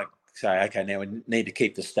were trying to say, okay, now we need to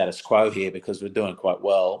keep the status quo here because we're doing quite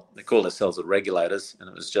well. They called ourselves the regulators, and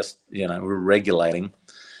it was just, we're regulating.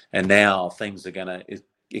 And now things are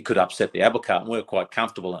it could upset the apple cart, and we're quite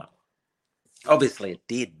comfortable now. Obviously it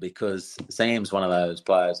did, because Sam's one of those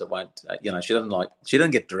players that won't, she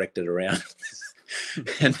doesn't get directed around.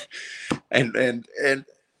 and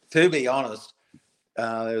to be honest,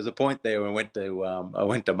 there was a point there where I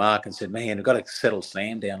went to Mark and said, man, we've got to settle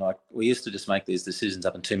Sam down. Like, we used to just make these decisions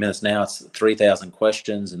up in 2 minutes. Now it's 3,000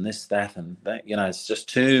 questions and this, that, and that. It's just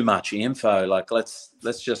too much info. Like, let's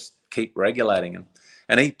just keep regulating him.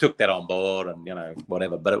 And he took that on board, and,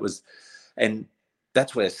 whatever. But it was, and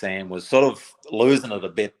that's where Sam was sort of losing it a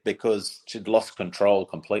bit, because she'd lost control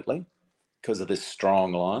completely because of this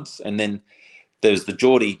strong alliance. And then there's the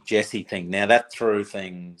Geordie Jesse thing. Now that threw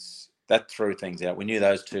things out. We knew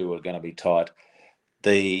those two were going to be tight.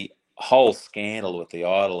 The whole scandal with the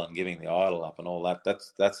idol and giving the idol up and all that,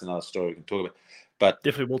 that's another story we can talk about. But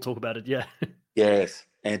definitely we'll talk about it, yeah. Yes.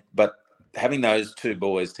 But having those two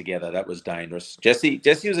boys together, that was dangerous. Jesse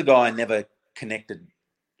was a guy I never connected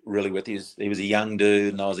really with. He was a young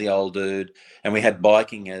dude and I was the old dude, and we had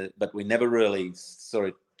biking, but we never really saw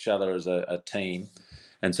each other as a team.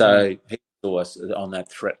 And so he saw us on that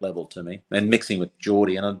threat level to me, and mixing with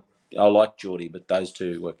Geordie, and I like Geordie, but those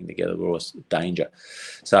two working together were always danger.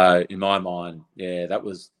 So in my mind, yeah, that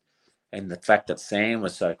was, and the fact that Sam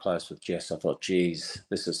was so close with Jess, I thought, geez,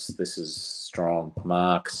 this is strong.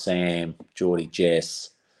 Mark, Sam, Geordie,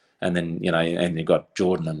 Jess, and then and you've got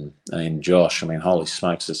Jordan and Josh. I mean, holy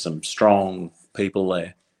smokes, there's some strong people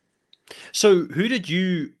there. So who did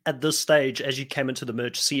you, at this stage, as you came into the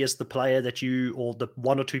merge, see as the player that you, or the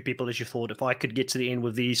one or two people that you thought, if I could get to the end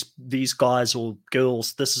with these guys or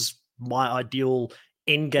girls, this is my ideal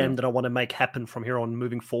end game that I want to make happen from here on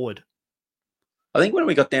moving forward? I think when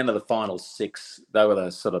we got down to the final 6, they were the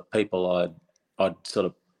sort of people I'd sort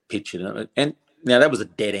of pictured. And now that was a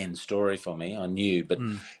dead end story for me. I knew, but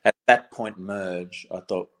at that point, merge, I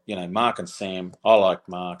thought, Mark and Sam. I like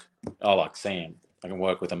Mark. I like Sam. I can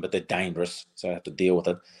work with them, but they're dangerous, so I have to deal with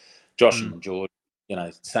it. Josh and George,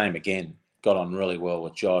 same again. Got on really well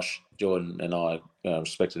with Josh. Jordan and I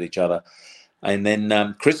respected each other, and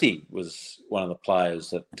then Chrissy was one of the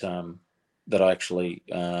players that I actually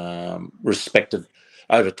respected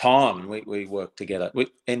over time, and we worked together.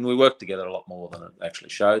 We worked together a lot more than it actually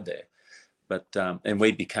showed there. But and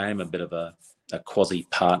we became a bit of a quasi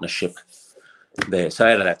partnership there. So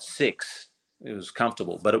out of that 6, it was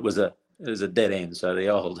comfortable, but it was a dead end. So the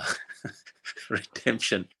old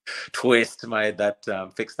redemption twist made that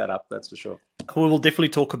fix that up. That's for sure. We will definitely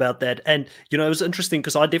talk about that. And, it was interesting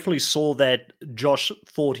because I definitely saw that Josh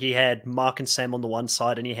thought he had Mark and Sam on the one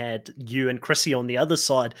side and he had you and Chrissy on the other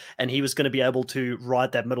side, and he was going to be able to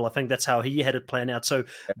ride that middle. I think that's how he had it planned out. So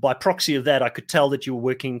by proxy of that, I could tell that you were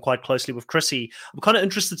working quite closely with Chrissy. I'm kind of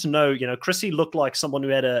interested to know, Chrissy looked like someone who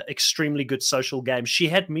had an extremely good social game. She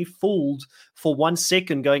had me fooled for 1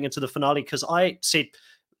 second going into the finale because I said,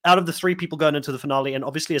 out of the 3 people going into the finale, and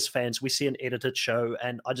obviously as fans, we see an edited show,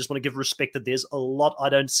 and I just want to give respect that there's a lot I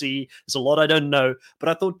don't see, there's a lot I don't know, but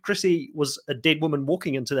I thought Chrissy was a dead woman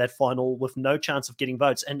walking into that final with no chance of getting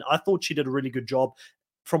votes, and I thought she did a really good job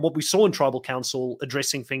from what we saw in Tribal Council,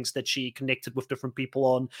 addressing things that she connected with different people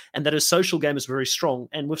on, and that her social game is very strong.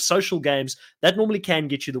 And with social games, that normally can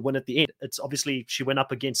get you the win at the end. It's obviously she went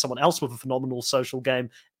up against someone else with a phenomenal social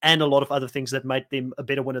game and a lot of other things that made them a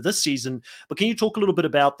better winner this season. But can you talk a little bit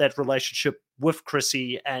about that relationship with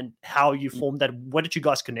Chrissy and how you formed that? What did you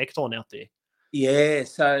guys connect on out there? Yeah,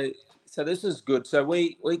 so this is good. So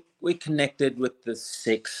we connected with the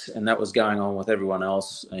 6, and that was going on with everyone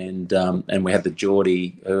else, and we had the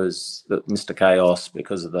Geordie, who was Mr. Chaos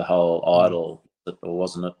because of the whole idol, or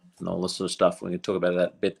wasn't it, and all this sort of stuff. We can talk about that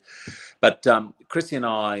a bit. But Chrissy and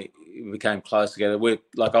I became close together. I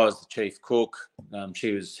was the chief cook,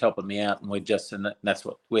 she was helping me out, and that's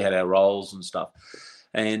what we had our roles and stuff,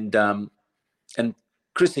 and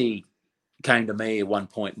Chrissy came to me at one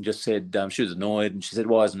point and just said she was annoyed, and she said,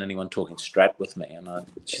 "Why isn't anyone talking strat with me?" And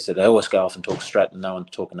she said, "They always go off and talk strat, and no one's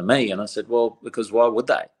talking to me." And I said, "Well, because why would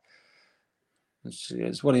they?" And she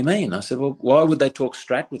goes, "What do you mean?" I said, "Well, why would they talk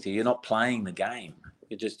strat with you? You're not playing the game.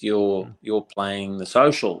 You're playing the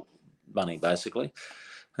social money, basically."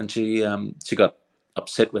 And she got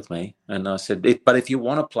upset with me, and I said, "But if you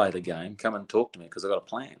want to play the game, come and talk to me because I've got a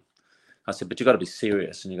plan." I said, "But you've got to be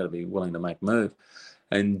serious, and you've got to be willing to make a move."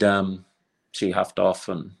 And she huffed off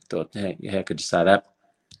and thought, hey, how could you say that?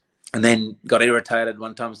 And then got irritated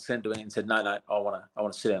one time, sent to me and said, no, I want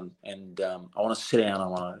to sit down, and I want to sit down. I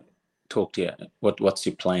want to talk to you. What's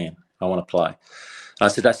your plan? I want to play. And I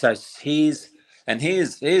said, here's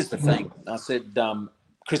the thing. I said,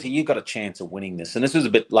 Chrissy, you've got a chance of winning this. And this was a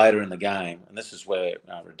bit later in the game, and this is where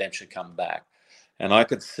redemption come back. And I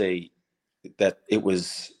could see that it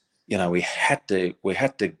was, we had to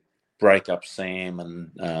break up Sam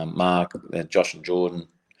and Mark, Josh and Jordan,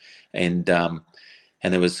 and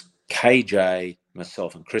there was KJ,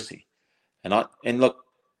 myself, and Chrissy, and look,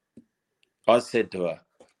 I said to her,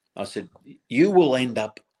 I said, you will end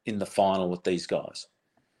up in the final with these guys,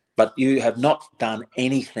 but you have not done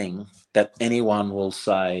anything that anyone will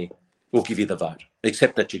say will give you the vote,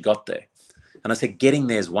 except that you got there. And I said, getting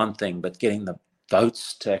there is one thing, but getting the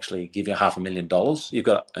votes to actually give you $500,000, you've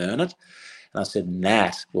got to earn it. And I said,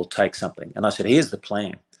 Nat will take something. And I said, here's the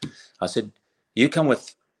plan. I said, you come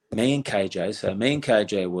with me and KJ. So me and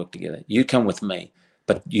KJ work together. You come with me,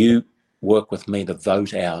 but you work with me to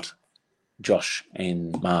vote out Josh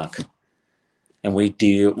and Mark. And we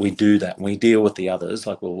do that. We deal with the others,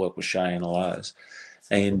 like we'll work with Shay and all those.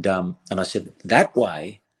 And I said, that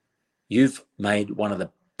way you've made one of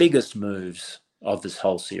the biggest moves of this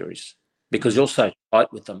whole series, because you're so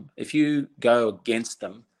tight with them. If you go against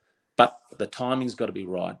them, but the timing's got to be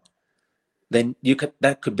right, then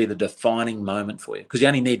that could be the defining moment for you, because you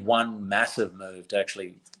only need one massive move to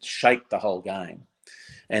actually shake the whole game,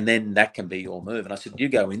 and then that can be your move. And I said, you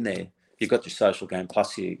go in there, you've got your social game,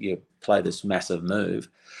 plus you play this massive move,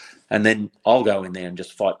 and then I'll go in there and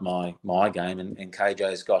just fight my game, and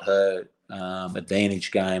KJ's got her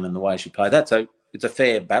advantage game and the way she played that. So it's a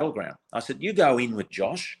fair battleground. I said, you go in with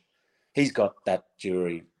Josh, he's got that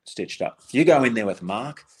jury stitched up. You go in there with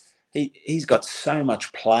Mark, he's got so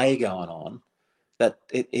much play going on that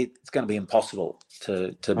it's going to be impossible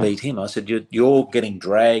to beat him. I said, you're getting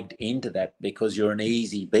dragged into that because you're an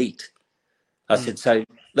easy beat. I said, so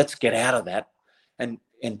let's get out of that and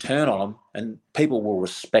turn on them, and people will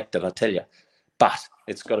respect it, I tell you. But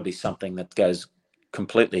it's got to be something that goes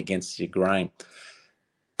completely against your grain.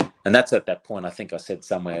 And that's at that point, I think I said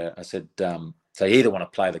somewhere, I said, so you either want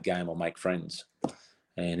to play the game or make friends.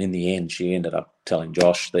 And in the end, she ended up telling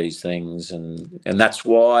Josh these things. And that's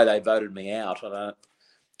why they voted me out.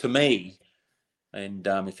 To me, and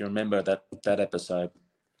if you remember that episode,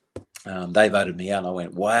 they voted me out. And I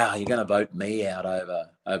went, wow, you're going to vote me out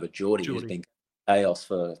over Geordie, who's been chaos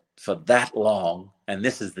for that long. And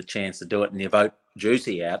this is the chance to do it. And you vote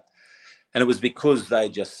Juicy out. And it was because they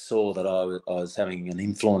just saw that I was having an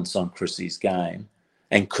influence on Chrissy's game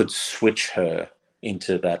and could switch her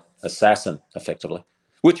into that assassin effectively,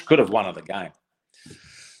 which could have won her the game.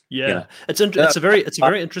 Yeah, you know? It's a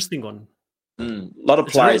very interesting one. A lot of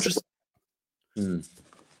players.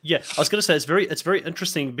 Yeah, I was going to say it's very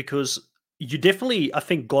interesting because you definitely, I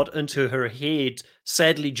think, got into her head,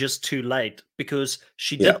 sadly, just too late, because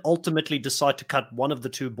she did ultimately decide to cut one of the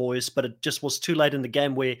two boys, but it just was too late in the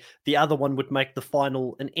game where the other one would make the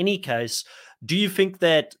final in any case. Do you think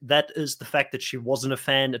that is the fact that she wasn't a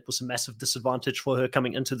fan? It was a massive disadvantage for her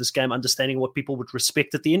coming into this game, understanding what people would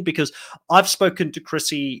respect at the end? Because I've spoken to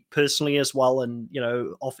Chrissy personally as well, and, you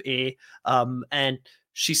know, off air, and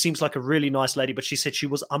she seems like a really nice lady, but she said she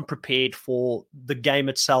was unprepared for the game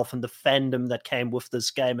itself and the fandom that came with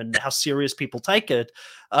this game and how serious people take it,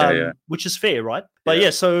 which is fair, right?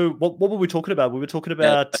 But so what were we talking about? We were talking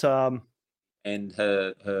about... and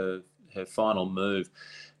her final move.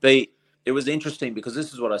 It was interesting because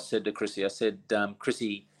this is what I said to Chrissy. I said,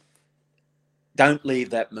 Chrissy, don't leave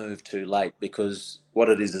that move too late, because what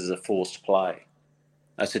it is a forced play.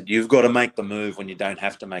 I said, you've got to make the move when you don't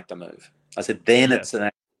have to make the move. I said, it's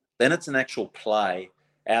an actual play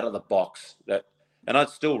out of the box and I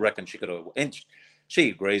still reckon she could have, and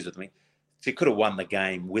she agrees with me. She could have won the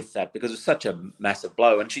game with that because it's such a massive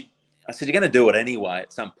blow. And I said, you're going to do it anyway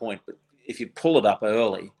at some point, but if you pull it up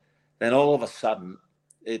early, then all of a sudden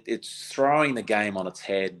it's throwing the game on its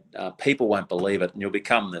head. People won't believe it, and you'll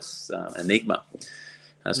become this enigma.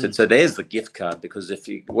 I said, so there's the gift card, because if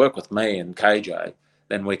you work with me and KJ,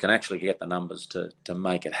 then we can actually get the numbers to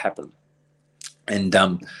make it happen. And,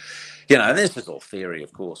 you know, this is all theory,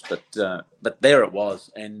 of course, but there it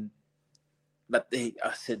was. I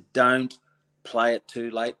said, don't play it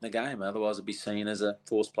too late in the game, otherwise it'd be seen as a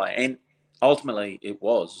forced play. And ultimately it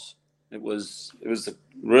was a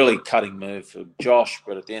really cutting move for Josh,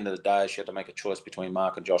 but at the end of the day, she had to make a choice between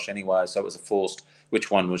Mark and Josh anyway, so it was a forced,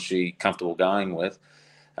 which one was she comfortable going with?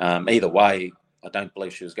 Either way, I don't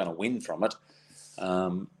believe she was going to win from it.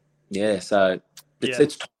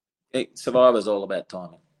 Survivor's all about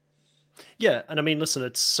timing. Yeah, and I mean, listen,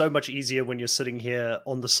 it's so much easier when you're sitting here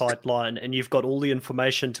on the sideline and you've got all the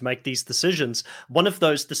information to make these decisions. One of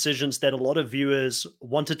those decisions that a lot of viewers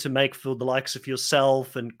wanted to make for the likes of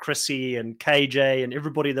yourself and Chrissy and KJ and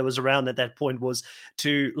everybody that was around at that point was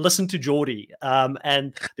to listen to Geordie.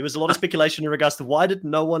 And there was a lot of speculation in regards to why did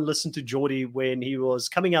no one listen to Geordie when he was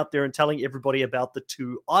coming out there and telling everybody about the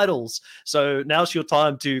two idols. So now's your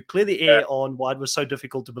time to clear the air on why it was so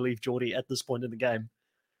difficult to believe Geordie at this point in the game.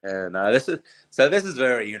 No, this is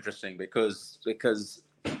very interesting because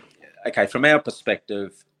okay, from our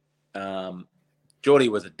perspective, Geordie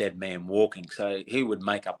was a dead man walking, so he would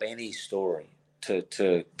make up any story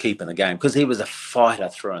to keep in the game because he was a fighter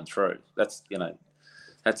through and through. That's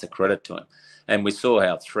a credit to him, and we saw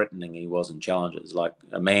how threatening he was in challenges, like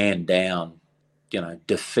a man down,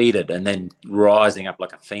 defeated, and then rising up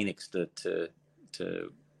like a phoenix to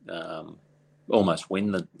almost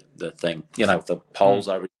win the thing, with the poles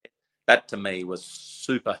over. That to me was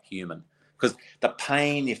superhuman because the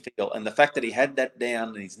pain you feel and the fact that he had that down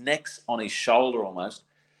and his neck's on his shoulder almost,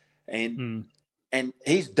 and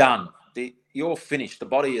he's done. You're finished. The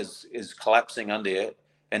body is collapsing under you,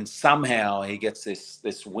 and somehow he gets this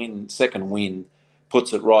second win,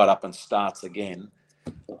 puts it right up and starts again.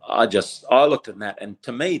 I looked at that, and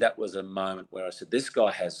to me that was a moment where I said, this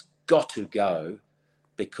guy has got to go,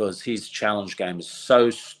 because his challenge game is so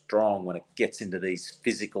strong when it gets into these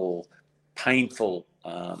physical, painful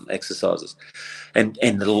exercises. And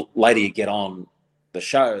the later you get on the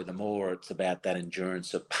show, the more it's about that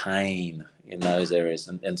endurance of pain in those areas.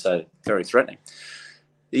 And so very threatening.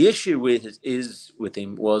 The issue with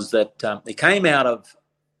him was that he came out of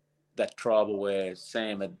that tribal where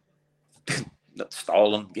Sam had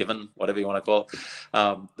stolen, given, whatever you want to call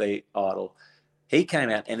it, the idol. He came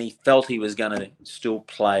out and he felt he was going to still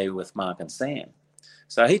play with Mark and Sam.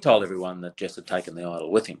 So he told everyone that Jess had taken the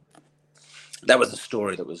idol with him. That was a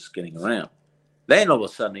story that was getting around. Then all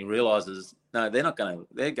of a sudden he realises, no, they're going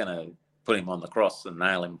to put him on the cross and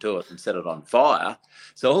nail him to it and set it on fire.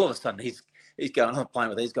 So all of a sudden he's going, I'm playing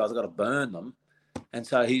with these guys, I've got to burn them. And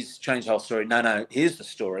so he's changed the whole story. No, here's the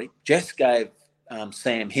story. Jess gave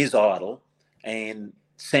Sam his idol and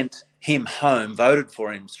sent him home, voted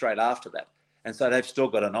for him straight after that. And so they've still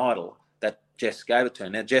got an idol that Jess gave it to.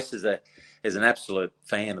 Now, Jess is an absolute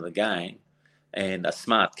fan of the game and a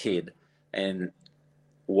smart kid. And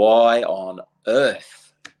why on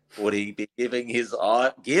earth would he be giving his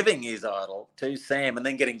idol to Sam and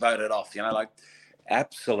then getting voted off?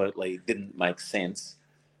 Absolutely didn't make sense.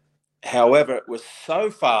 However, it was so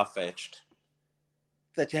far-fetched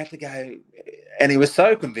that you have to go, and he was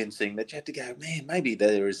so convincing that you have to go, man, maybe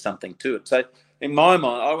there is something to it. So in my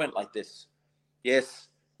mind, I went like this. Yes,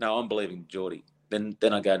 no, I'm believing Geordie. Then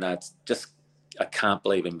I go, no, it's just, I can't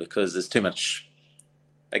believe him because there's too much.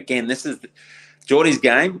 Again, this is Geordie's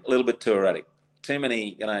game, a little bit too erratic. Too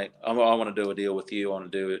many, I want to do a deal with you, I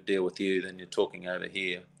want to do a deal with you, then you're talking over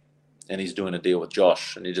here. And he's doing a deal with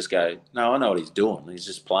Josh. And you just go, no, I know what he's doing. He's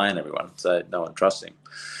just playing everyone. So no one trusts him.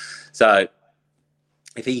 So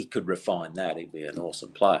if he could refine that, he'd be an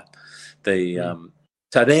awesome player. So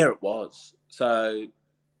there it was. So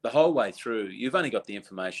the whole way through, you've only got the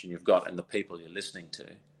information you've got and the people you're listening to.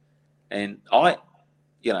 And I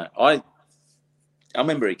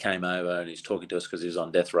remember he came over and he's talking to us because he was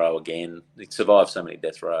on death row again. He survived so many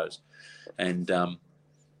death rows.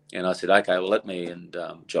 And I said, okay, well, let me and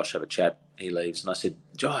Josh have a chat. He leaves. And I said,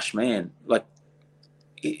 Josh, man,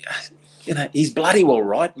 he's bloody well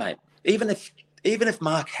right, mate. Even if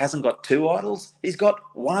Mark hasn't got two idols, he's got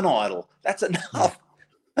one idol. That's enough.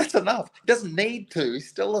 That's enough. He doesn't need two. He's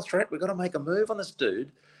still a threat. We've got to make a move on this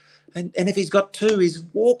dude. And if he's got two, he's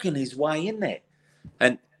walking his way in there.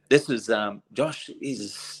 And this is Josh. He's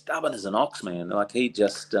as stubborn as an ox, man. He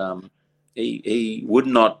just he would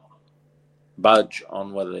not budge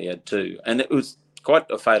on whether he had two. And it was quite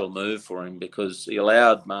a fatal move for him because he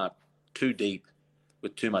allowed Mark too deep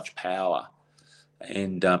with too much power.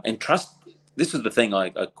 And trust. This is the thing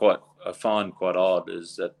I find quite odd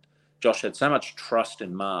is that Josh had so much trust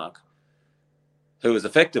in Mark, who was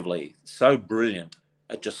effectively so brilliant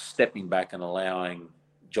at just stepping back and allowing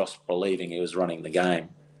Josh believing he was running the game,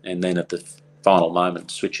 and then at the final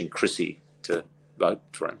moment switching Chrissy to vote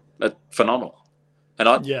for him. Phenomenal.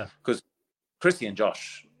 And because Chrissy and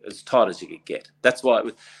Josh as tight as you could get. That's why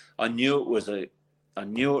I knew it was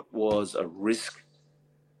a risk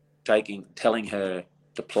telling her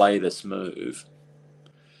to play this move.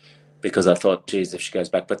 Because I thought, geez, if she goes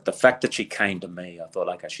back. But the fact that she came to me, I thought,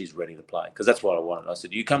 okay, she's ready to play. Because that's what I wanted. I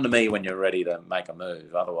said, you come to me when you're ready to make a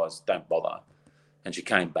move. Otherwise, don't bother. And she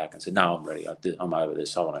came back and said, no, I'm ready. I'm over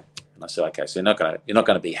this. I want to. And I said, okay, so you're not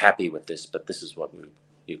going to be happy with this, but this is what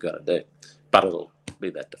you've got to do. But it'll be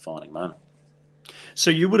that defining moment. So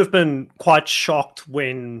you would have been quite shocked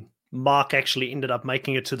when Mark actually ended up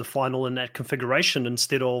making it to the final in that configuration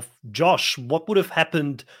instead of Josh. What would have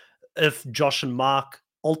happened if Josh and Mark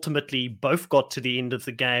ultimately both got to the end of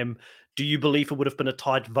the game? Do you believe it would have been a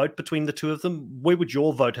tight vote between the two of them? Where would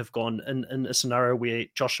your vote have gone in a scenario where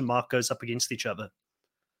Josh and Mark goes up against each other?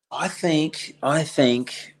 I think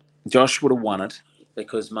Josh would have won it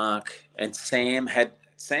because Mark and Sam had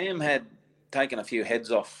taken a few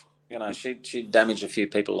heads off. She damaged a few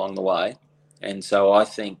people along the way, and so I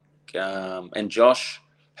think and Josh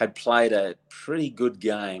had played a pretty good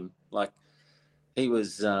game. He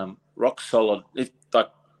was rock solid.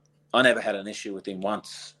 I never had an issue with him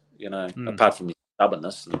once, apart from his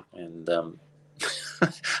stubbornness, and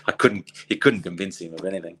he couldn't convince him of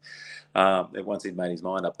anything once he'd made his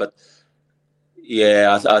mind up. But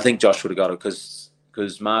yeah, I think Josh would have got it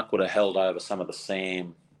because Mark would have held over some of the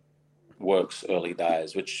Sam works early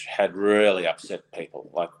days, which had really upset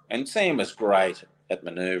people. And Sam was great at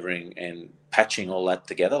manoeuvring and patching all that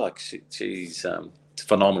together. She's a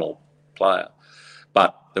phenomenal player.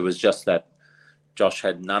 But there was just that Josh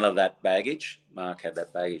had none of that baggage. Mark had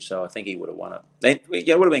that baggage. So I think he would have won it.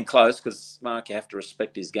 It would have been close because Mark, you have to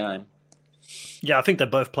respect his game. Yeah, I think they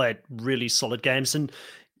both played really solid games. And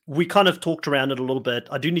we kind of talked around it a little bit.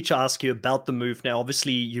 I do need to ask you about the move now.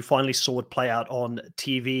 Obviously, you finally saw it play out on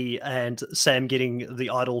TV and Sam getting the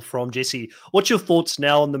idol from Jesse. What's your thoughts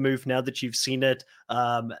now on the move now that you've seen it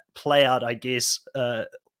play out, I guess?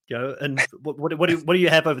 And what do you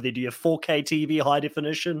have over there? Do you have 4K TV, high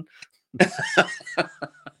definition?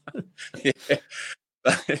 Yeah.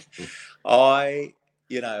 I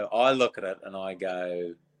look at it and I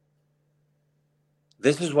go,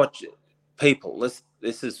 this is what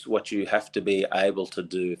this is what you have to be able to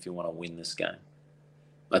do if you want to win this game.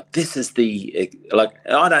 This is I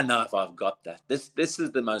don't know if I've got that. This is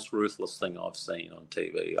the most ruthless thing I've seen on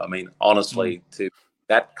TV. I mean, honestly, to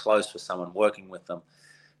that close for someone, working with them,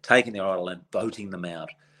 taking their idol and voting them out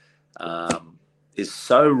is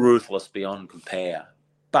so ruthless beyond compare.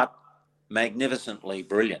 But magnificently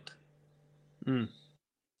brilliant. Mm.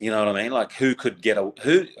 You know what I mean? Like, who could get away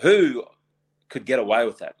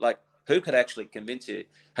with that? Like, who could actually convince you,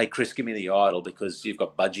 hey, Chris, give me the idol because you've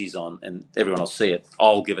got budgies on and everyone will see it.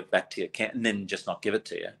 I'll give it back to you, and then just not give it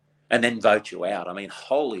to you, and then vote you out. I mean,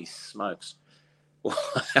 holy smokes.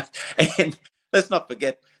 And let's not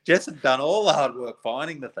forget, Jess had done all the hard work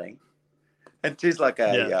finding the thing. And she's like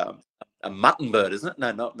a mutton bird, isn't it?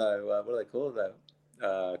 No, what do they call it?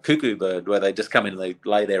 Cuckoo bird, where they just come in and they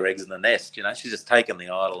lay their eggs in the nest. You know, she's just taken the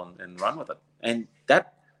idol and run with it. And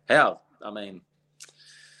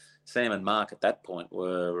Sam and Mark at that point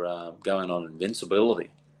were going on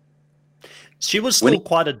invincibility. She was still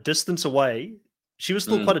quite a distance away. She was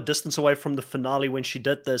still quite a distance away from the finale when she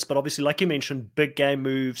did this. But obviously, like you mentioned, big game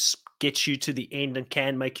moves get you to the end and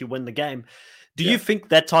can make you win the game. Do you think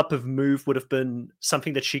that type of move would have been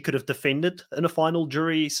something that she could have defended in a final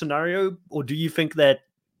jury scenario? Or do you think that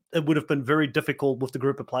it would have been very difficult with the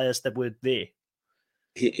group of players that were there?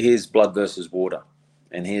 Here's blood versus water.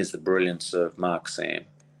 And here's the brilliance of Mark Sam.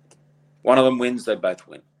 One of them wins, they both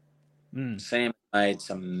win. Sam made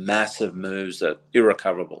some massive moves that are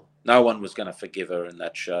irrecoverable. No one was going to forgive her in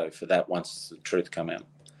that show for that once the truth come out.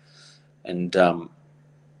 And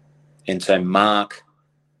so Mark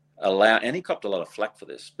and he copped a lot of flack for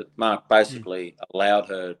this, but Mark basically allowed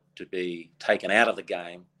her to be taken out of the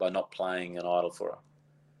game by not playing an idol for her.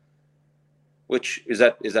 Which is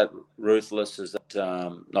that ruthless? Is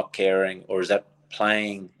that not caring, or is that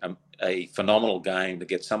playing a phenomenal game to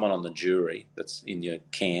get someone on the jury that's in your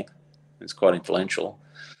camp? It's quite influential,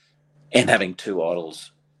 and having two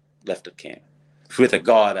idols left at camp with a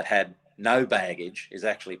guy that had no baggage, is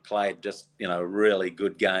actually played just a really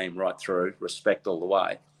good game right through, respect all the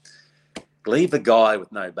way. Leave the guy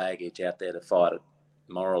with no baggage out there to fight it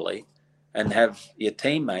morally, and have your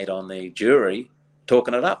teammate on the jury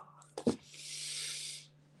talking it up.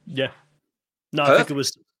 Yeah, no,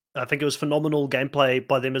 perfect. I think it was phenomenal gameplay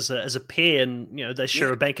by them as a pair, and they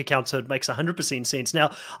share a bank account, so it makes 100% sense.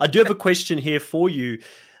 Now, I do have a question here for you.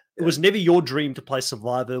 It was never your dream to play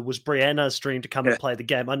Survivor. It was Brianna's dream to come and play the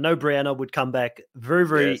game. I know Brianna would come back very,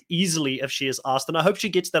 very easily if she is asked, and I hope she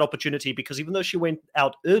gets that opportunity, because even though she went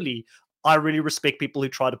out early, I really respect people who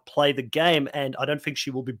try to play the game, and I don't think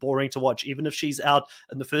she will be boring to watch. Even if she's out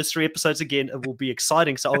in the first 3 episodes again, it will be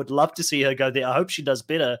exciting. So I would love to see her go there. I hope she does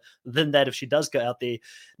better than that if she does go out there.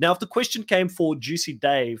 Now, if the question came for Juicy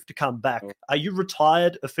Dave to come back, are you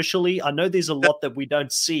retired officially? I know there's a lot that we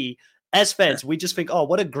don't see. As fans, we just think, oh,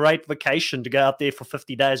 what a great vacation to go out there for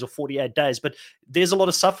 50 days or 48 days. But there's a lot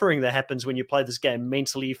of suffering that happens when you play this game,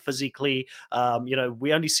 mentally, physically.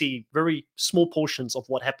 We only see very small portions of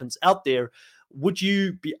what happens out there. Would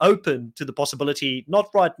you be open to the possibility, not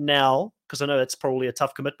right now, because I know it's probably a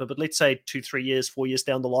tough commitment, but let's say 2, 3 years, 4 years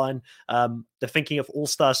down the line, they're thinking of All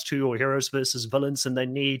Stars 2 or Heroes versus Villains, and they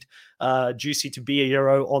need Juicy to be a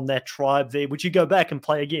hero on that tribe there. Would you go back and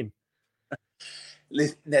play again?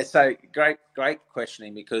 So great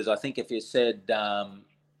questioning, because I think if you said,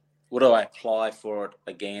 would I apply for it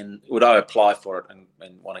again? Would I apply for it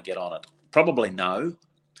and want to get on it? Probably no.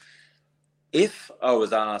 If I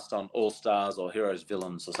was asked on All Stars or Heroes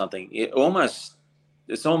Villains or something, it's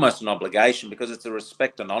almost an obligation, because it's a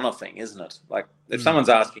respect and honor thing, isn't it? Like, if someone's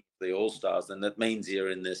asking for the All Stars, then that means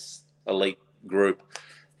you're in this elite group,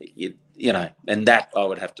 and that I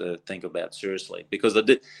would have to think about seriously, because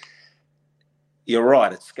you're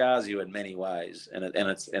right. It scars you in many ways, and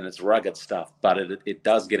it's rugged stuff. But it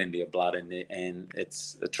does get into your blood, and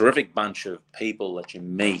it's a terrific bunch of people that you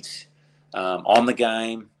meet on the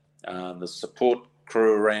game, the support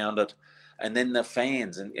crew around it, and then the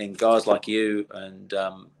fans and guys like you, and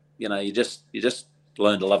you just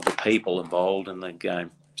learn to love the people involved in the game.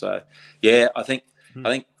 So yeah, I think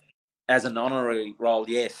as an honorary role,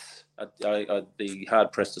 yes, I'd be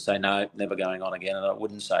hard pressed to say no, never going on again, and I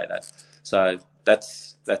wouldn't say that. So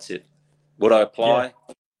that's it. Would I apply?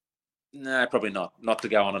 Yeah. No, probably not. Not to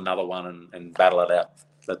go on another one and battle it out.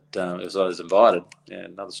 But if I was invited,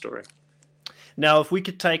 another story. Now, if we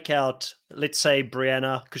could take out, let's say,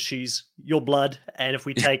 Brianna, because she's your blood, and if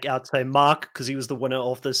we take out, say, Mark, because he was the winner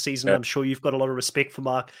of this season, I'm sure you've got a lot of respect for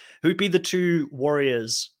Mark, who'd be the 2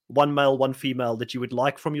 warriors, one male, one female, that you would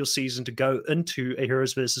like from your season to go into a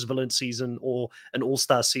Heroes versus Villains season or an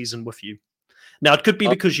All-Star season with you? Now, it could be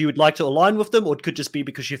because you would like to align with them, or it could just be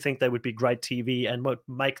because you think they would be great TV and would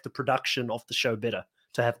make the production of the show better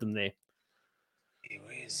to have them there.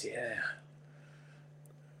 Yeah.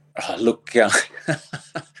 Oh, look,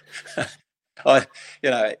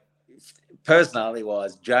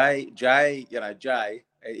 personality-wise, Jay,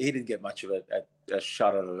 he didn't get much of a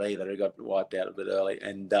shot at it either. He got wiped out a bit early,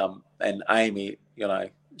 and Amy,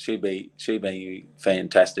 she'd be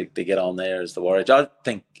fantastic to get on there as the Warrior. I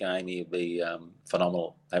think Amy would be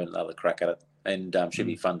phenomenal having another crack at it, and she'd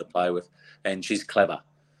be fun to play with, and she's clever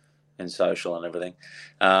and social and everything.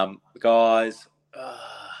 Guys,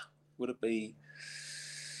 would it be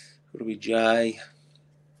Jay?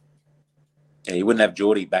 Yeah, you wouldn't have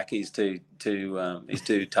Geordie back. He's too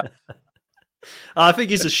tough. I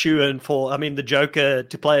think he's a shoe-in for, the Joker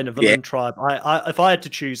to play in a villain tribe. If I had to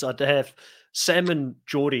choose, I'd have Sam and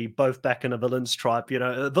Geordie both back in a villain's tribe.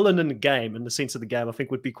 A villain in the game, in the sense of the game, I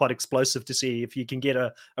think would be quite explosive to see if you can get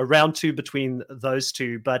a round two between those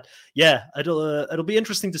two. But yeah, it'll be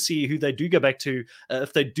interesting to see who they do go back to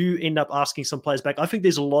if they do end up asking some players back. I think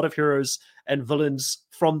there's a lot of heroes and villains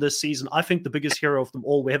from this season. I think the biggest hero of them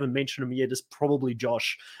all, we haven't mentioned him yet, is probably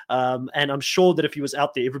Josh. And I'm sure that if he was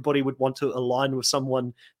out there, everybody would want to align with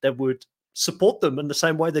someone that would support them in the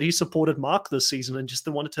same way that he supported Mark this season and just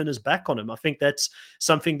didn't want to turn his back on him. I think that's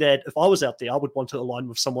something that if I was out there, I would want to align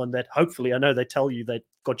with someone that hopefully, I know they tell you they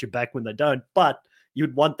got your back when they don't, but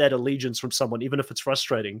you'd want that allegiance from someone, even if it's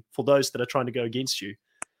frustrating for those that are trying to go against you.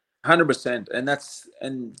 100%.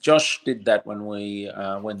 And Josh did that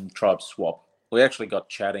when tribes swap. We actually got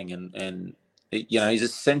chatting and he's a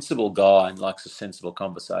sensible guy and likes a sensible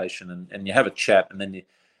conversation, and you have a chat and then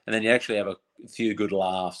you actually have a few good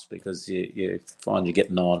laughs because you find you're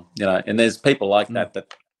getting on, and there's people like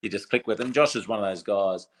that you just click with. And Josh is one of those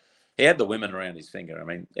guys. He had the women around his finger.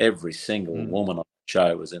 Every single woman on the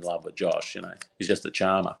show was in love with Josh. He's just a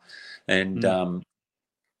charmer, and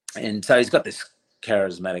so he's got this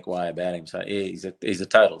charismatic way about him. So he's a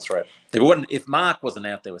total threat. If Mark wasn't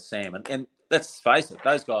out there with Sam, and let's face it,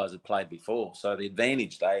 those guys had played before, so the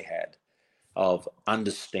advantage they had of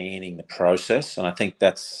understanding the process, and I think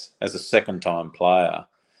that's, as a second-time player,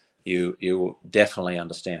 you definitely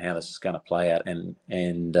understand how this is going to play out, and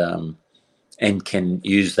can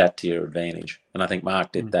use that to your advantage. And I think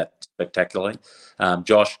Mark did that spectacularly.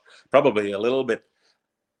 Josh probably a little bit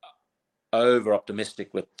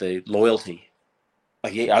over-optimistic with the loyalty.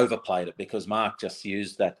 Like he overplayed it because Mark just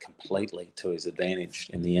used that completely to his advantage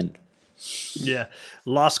in the end. Yeah.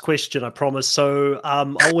 Last question, I promise. So I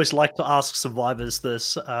always like to ask survivors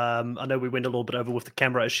this. I know we went a little bit over with the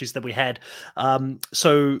camera issues that we had.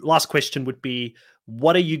 So last question would be,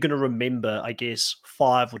 what are you going to remember, I guess,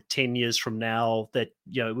 5 or 10 years from now that,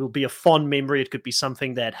 it will be a fond memory? It could be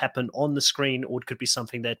something that happened on the screen, or it could be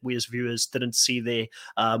something that we as viewers didn't see there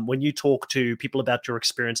when you talk to people about your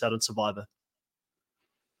experience out in Survivor.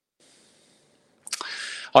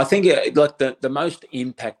 I think like the most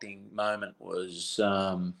impacting moment was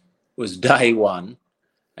day one,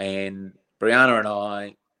 and Brianna and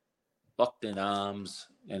I locked in arms,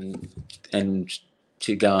 and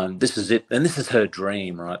she going, "This is it," and this is her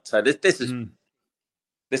dream, right? So this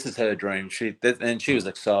is her dream. She was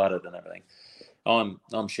excited and everything. I'm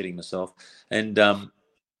shitting myself, and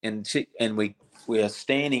we are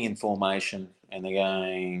standing in formation, and they're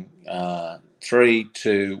going 3,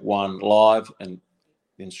 2, 1 live, and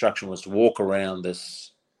the instruction was to walk around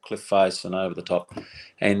this cliff face and over the top,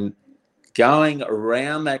 and going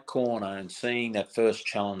around that corner and seeing that first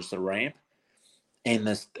challenge, the ramp, and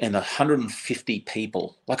 150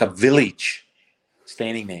 people, like a village,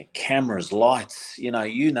 standing there, cameras, lights, you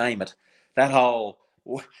name it. That whole,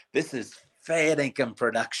 this is fair income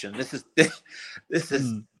production. This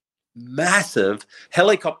is massive.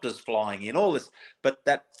 Helicopters flying in, all this, but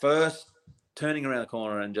that first turning around the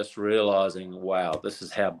corner and just realizing, wow, this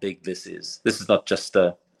is how big this is. This is not just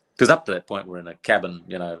because up to that point we're in a cabin,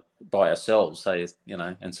 by ourselves, say,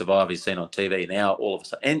 and Survivor's seen on TV. Now all of a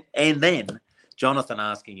sudden, and then Jonathan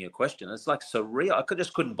asking you a question. It's like surreal. I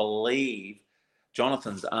just couldn't believe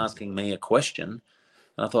Jonathan's asking me a question.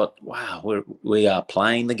 And I thought, wow, we are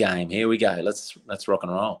playing the game. Here we go. Let's rock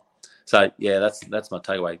and roll. So yeah, that's my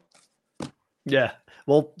takeaway. Yeah.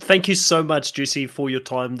 Well, thank you so much, Juicy, for your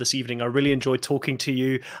time this evening. I really enjoyed talking to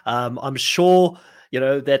you. I'm sure,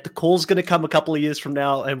 that the call's going to come a couple of years from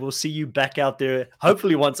now, and we'll see you back out there.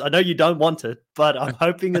 Hopefully once. I know you don't want it, but I'm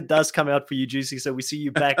hoping it does come out for you, Juicy. So we see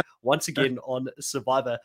you back once again on Survivor.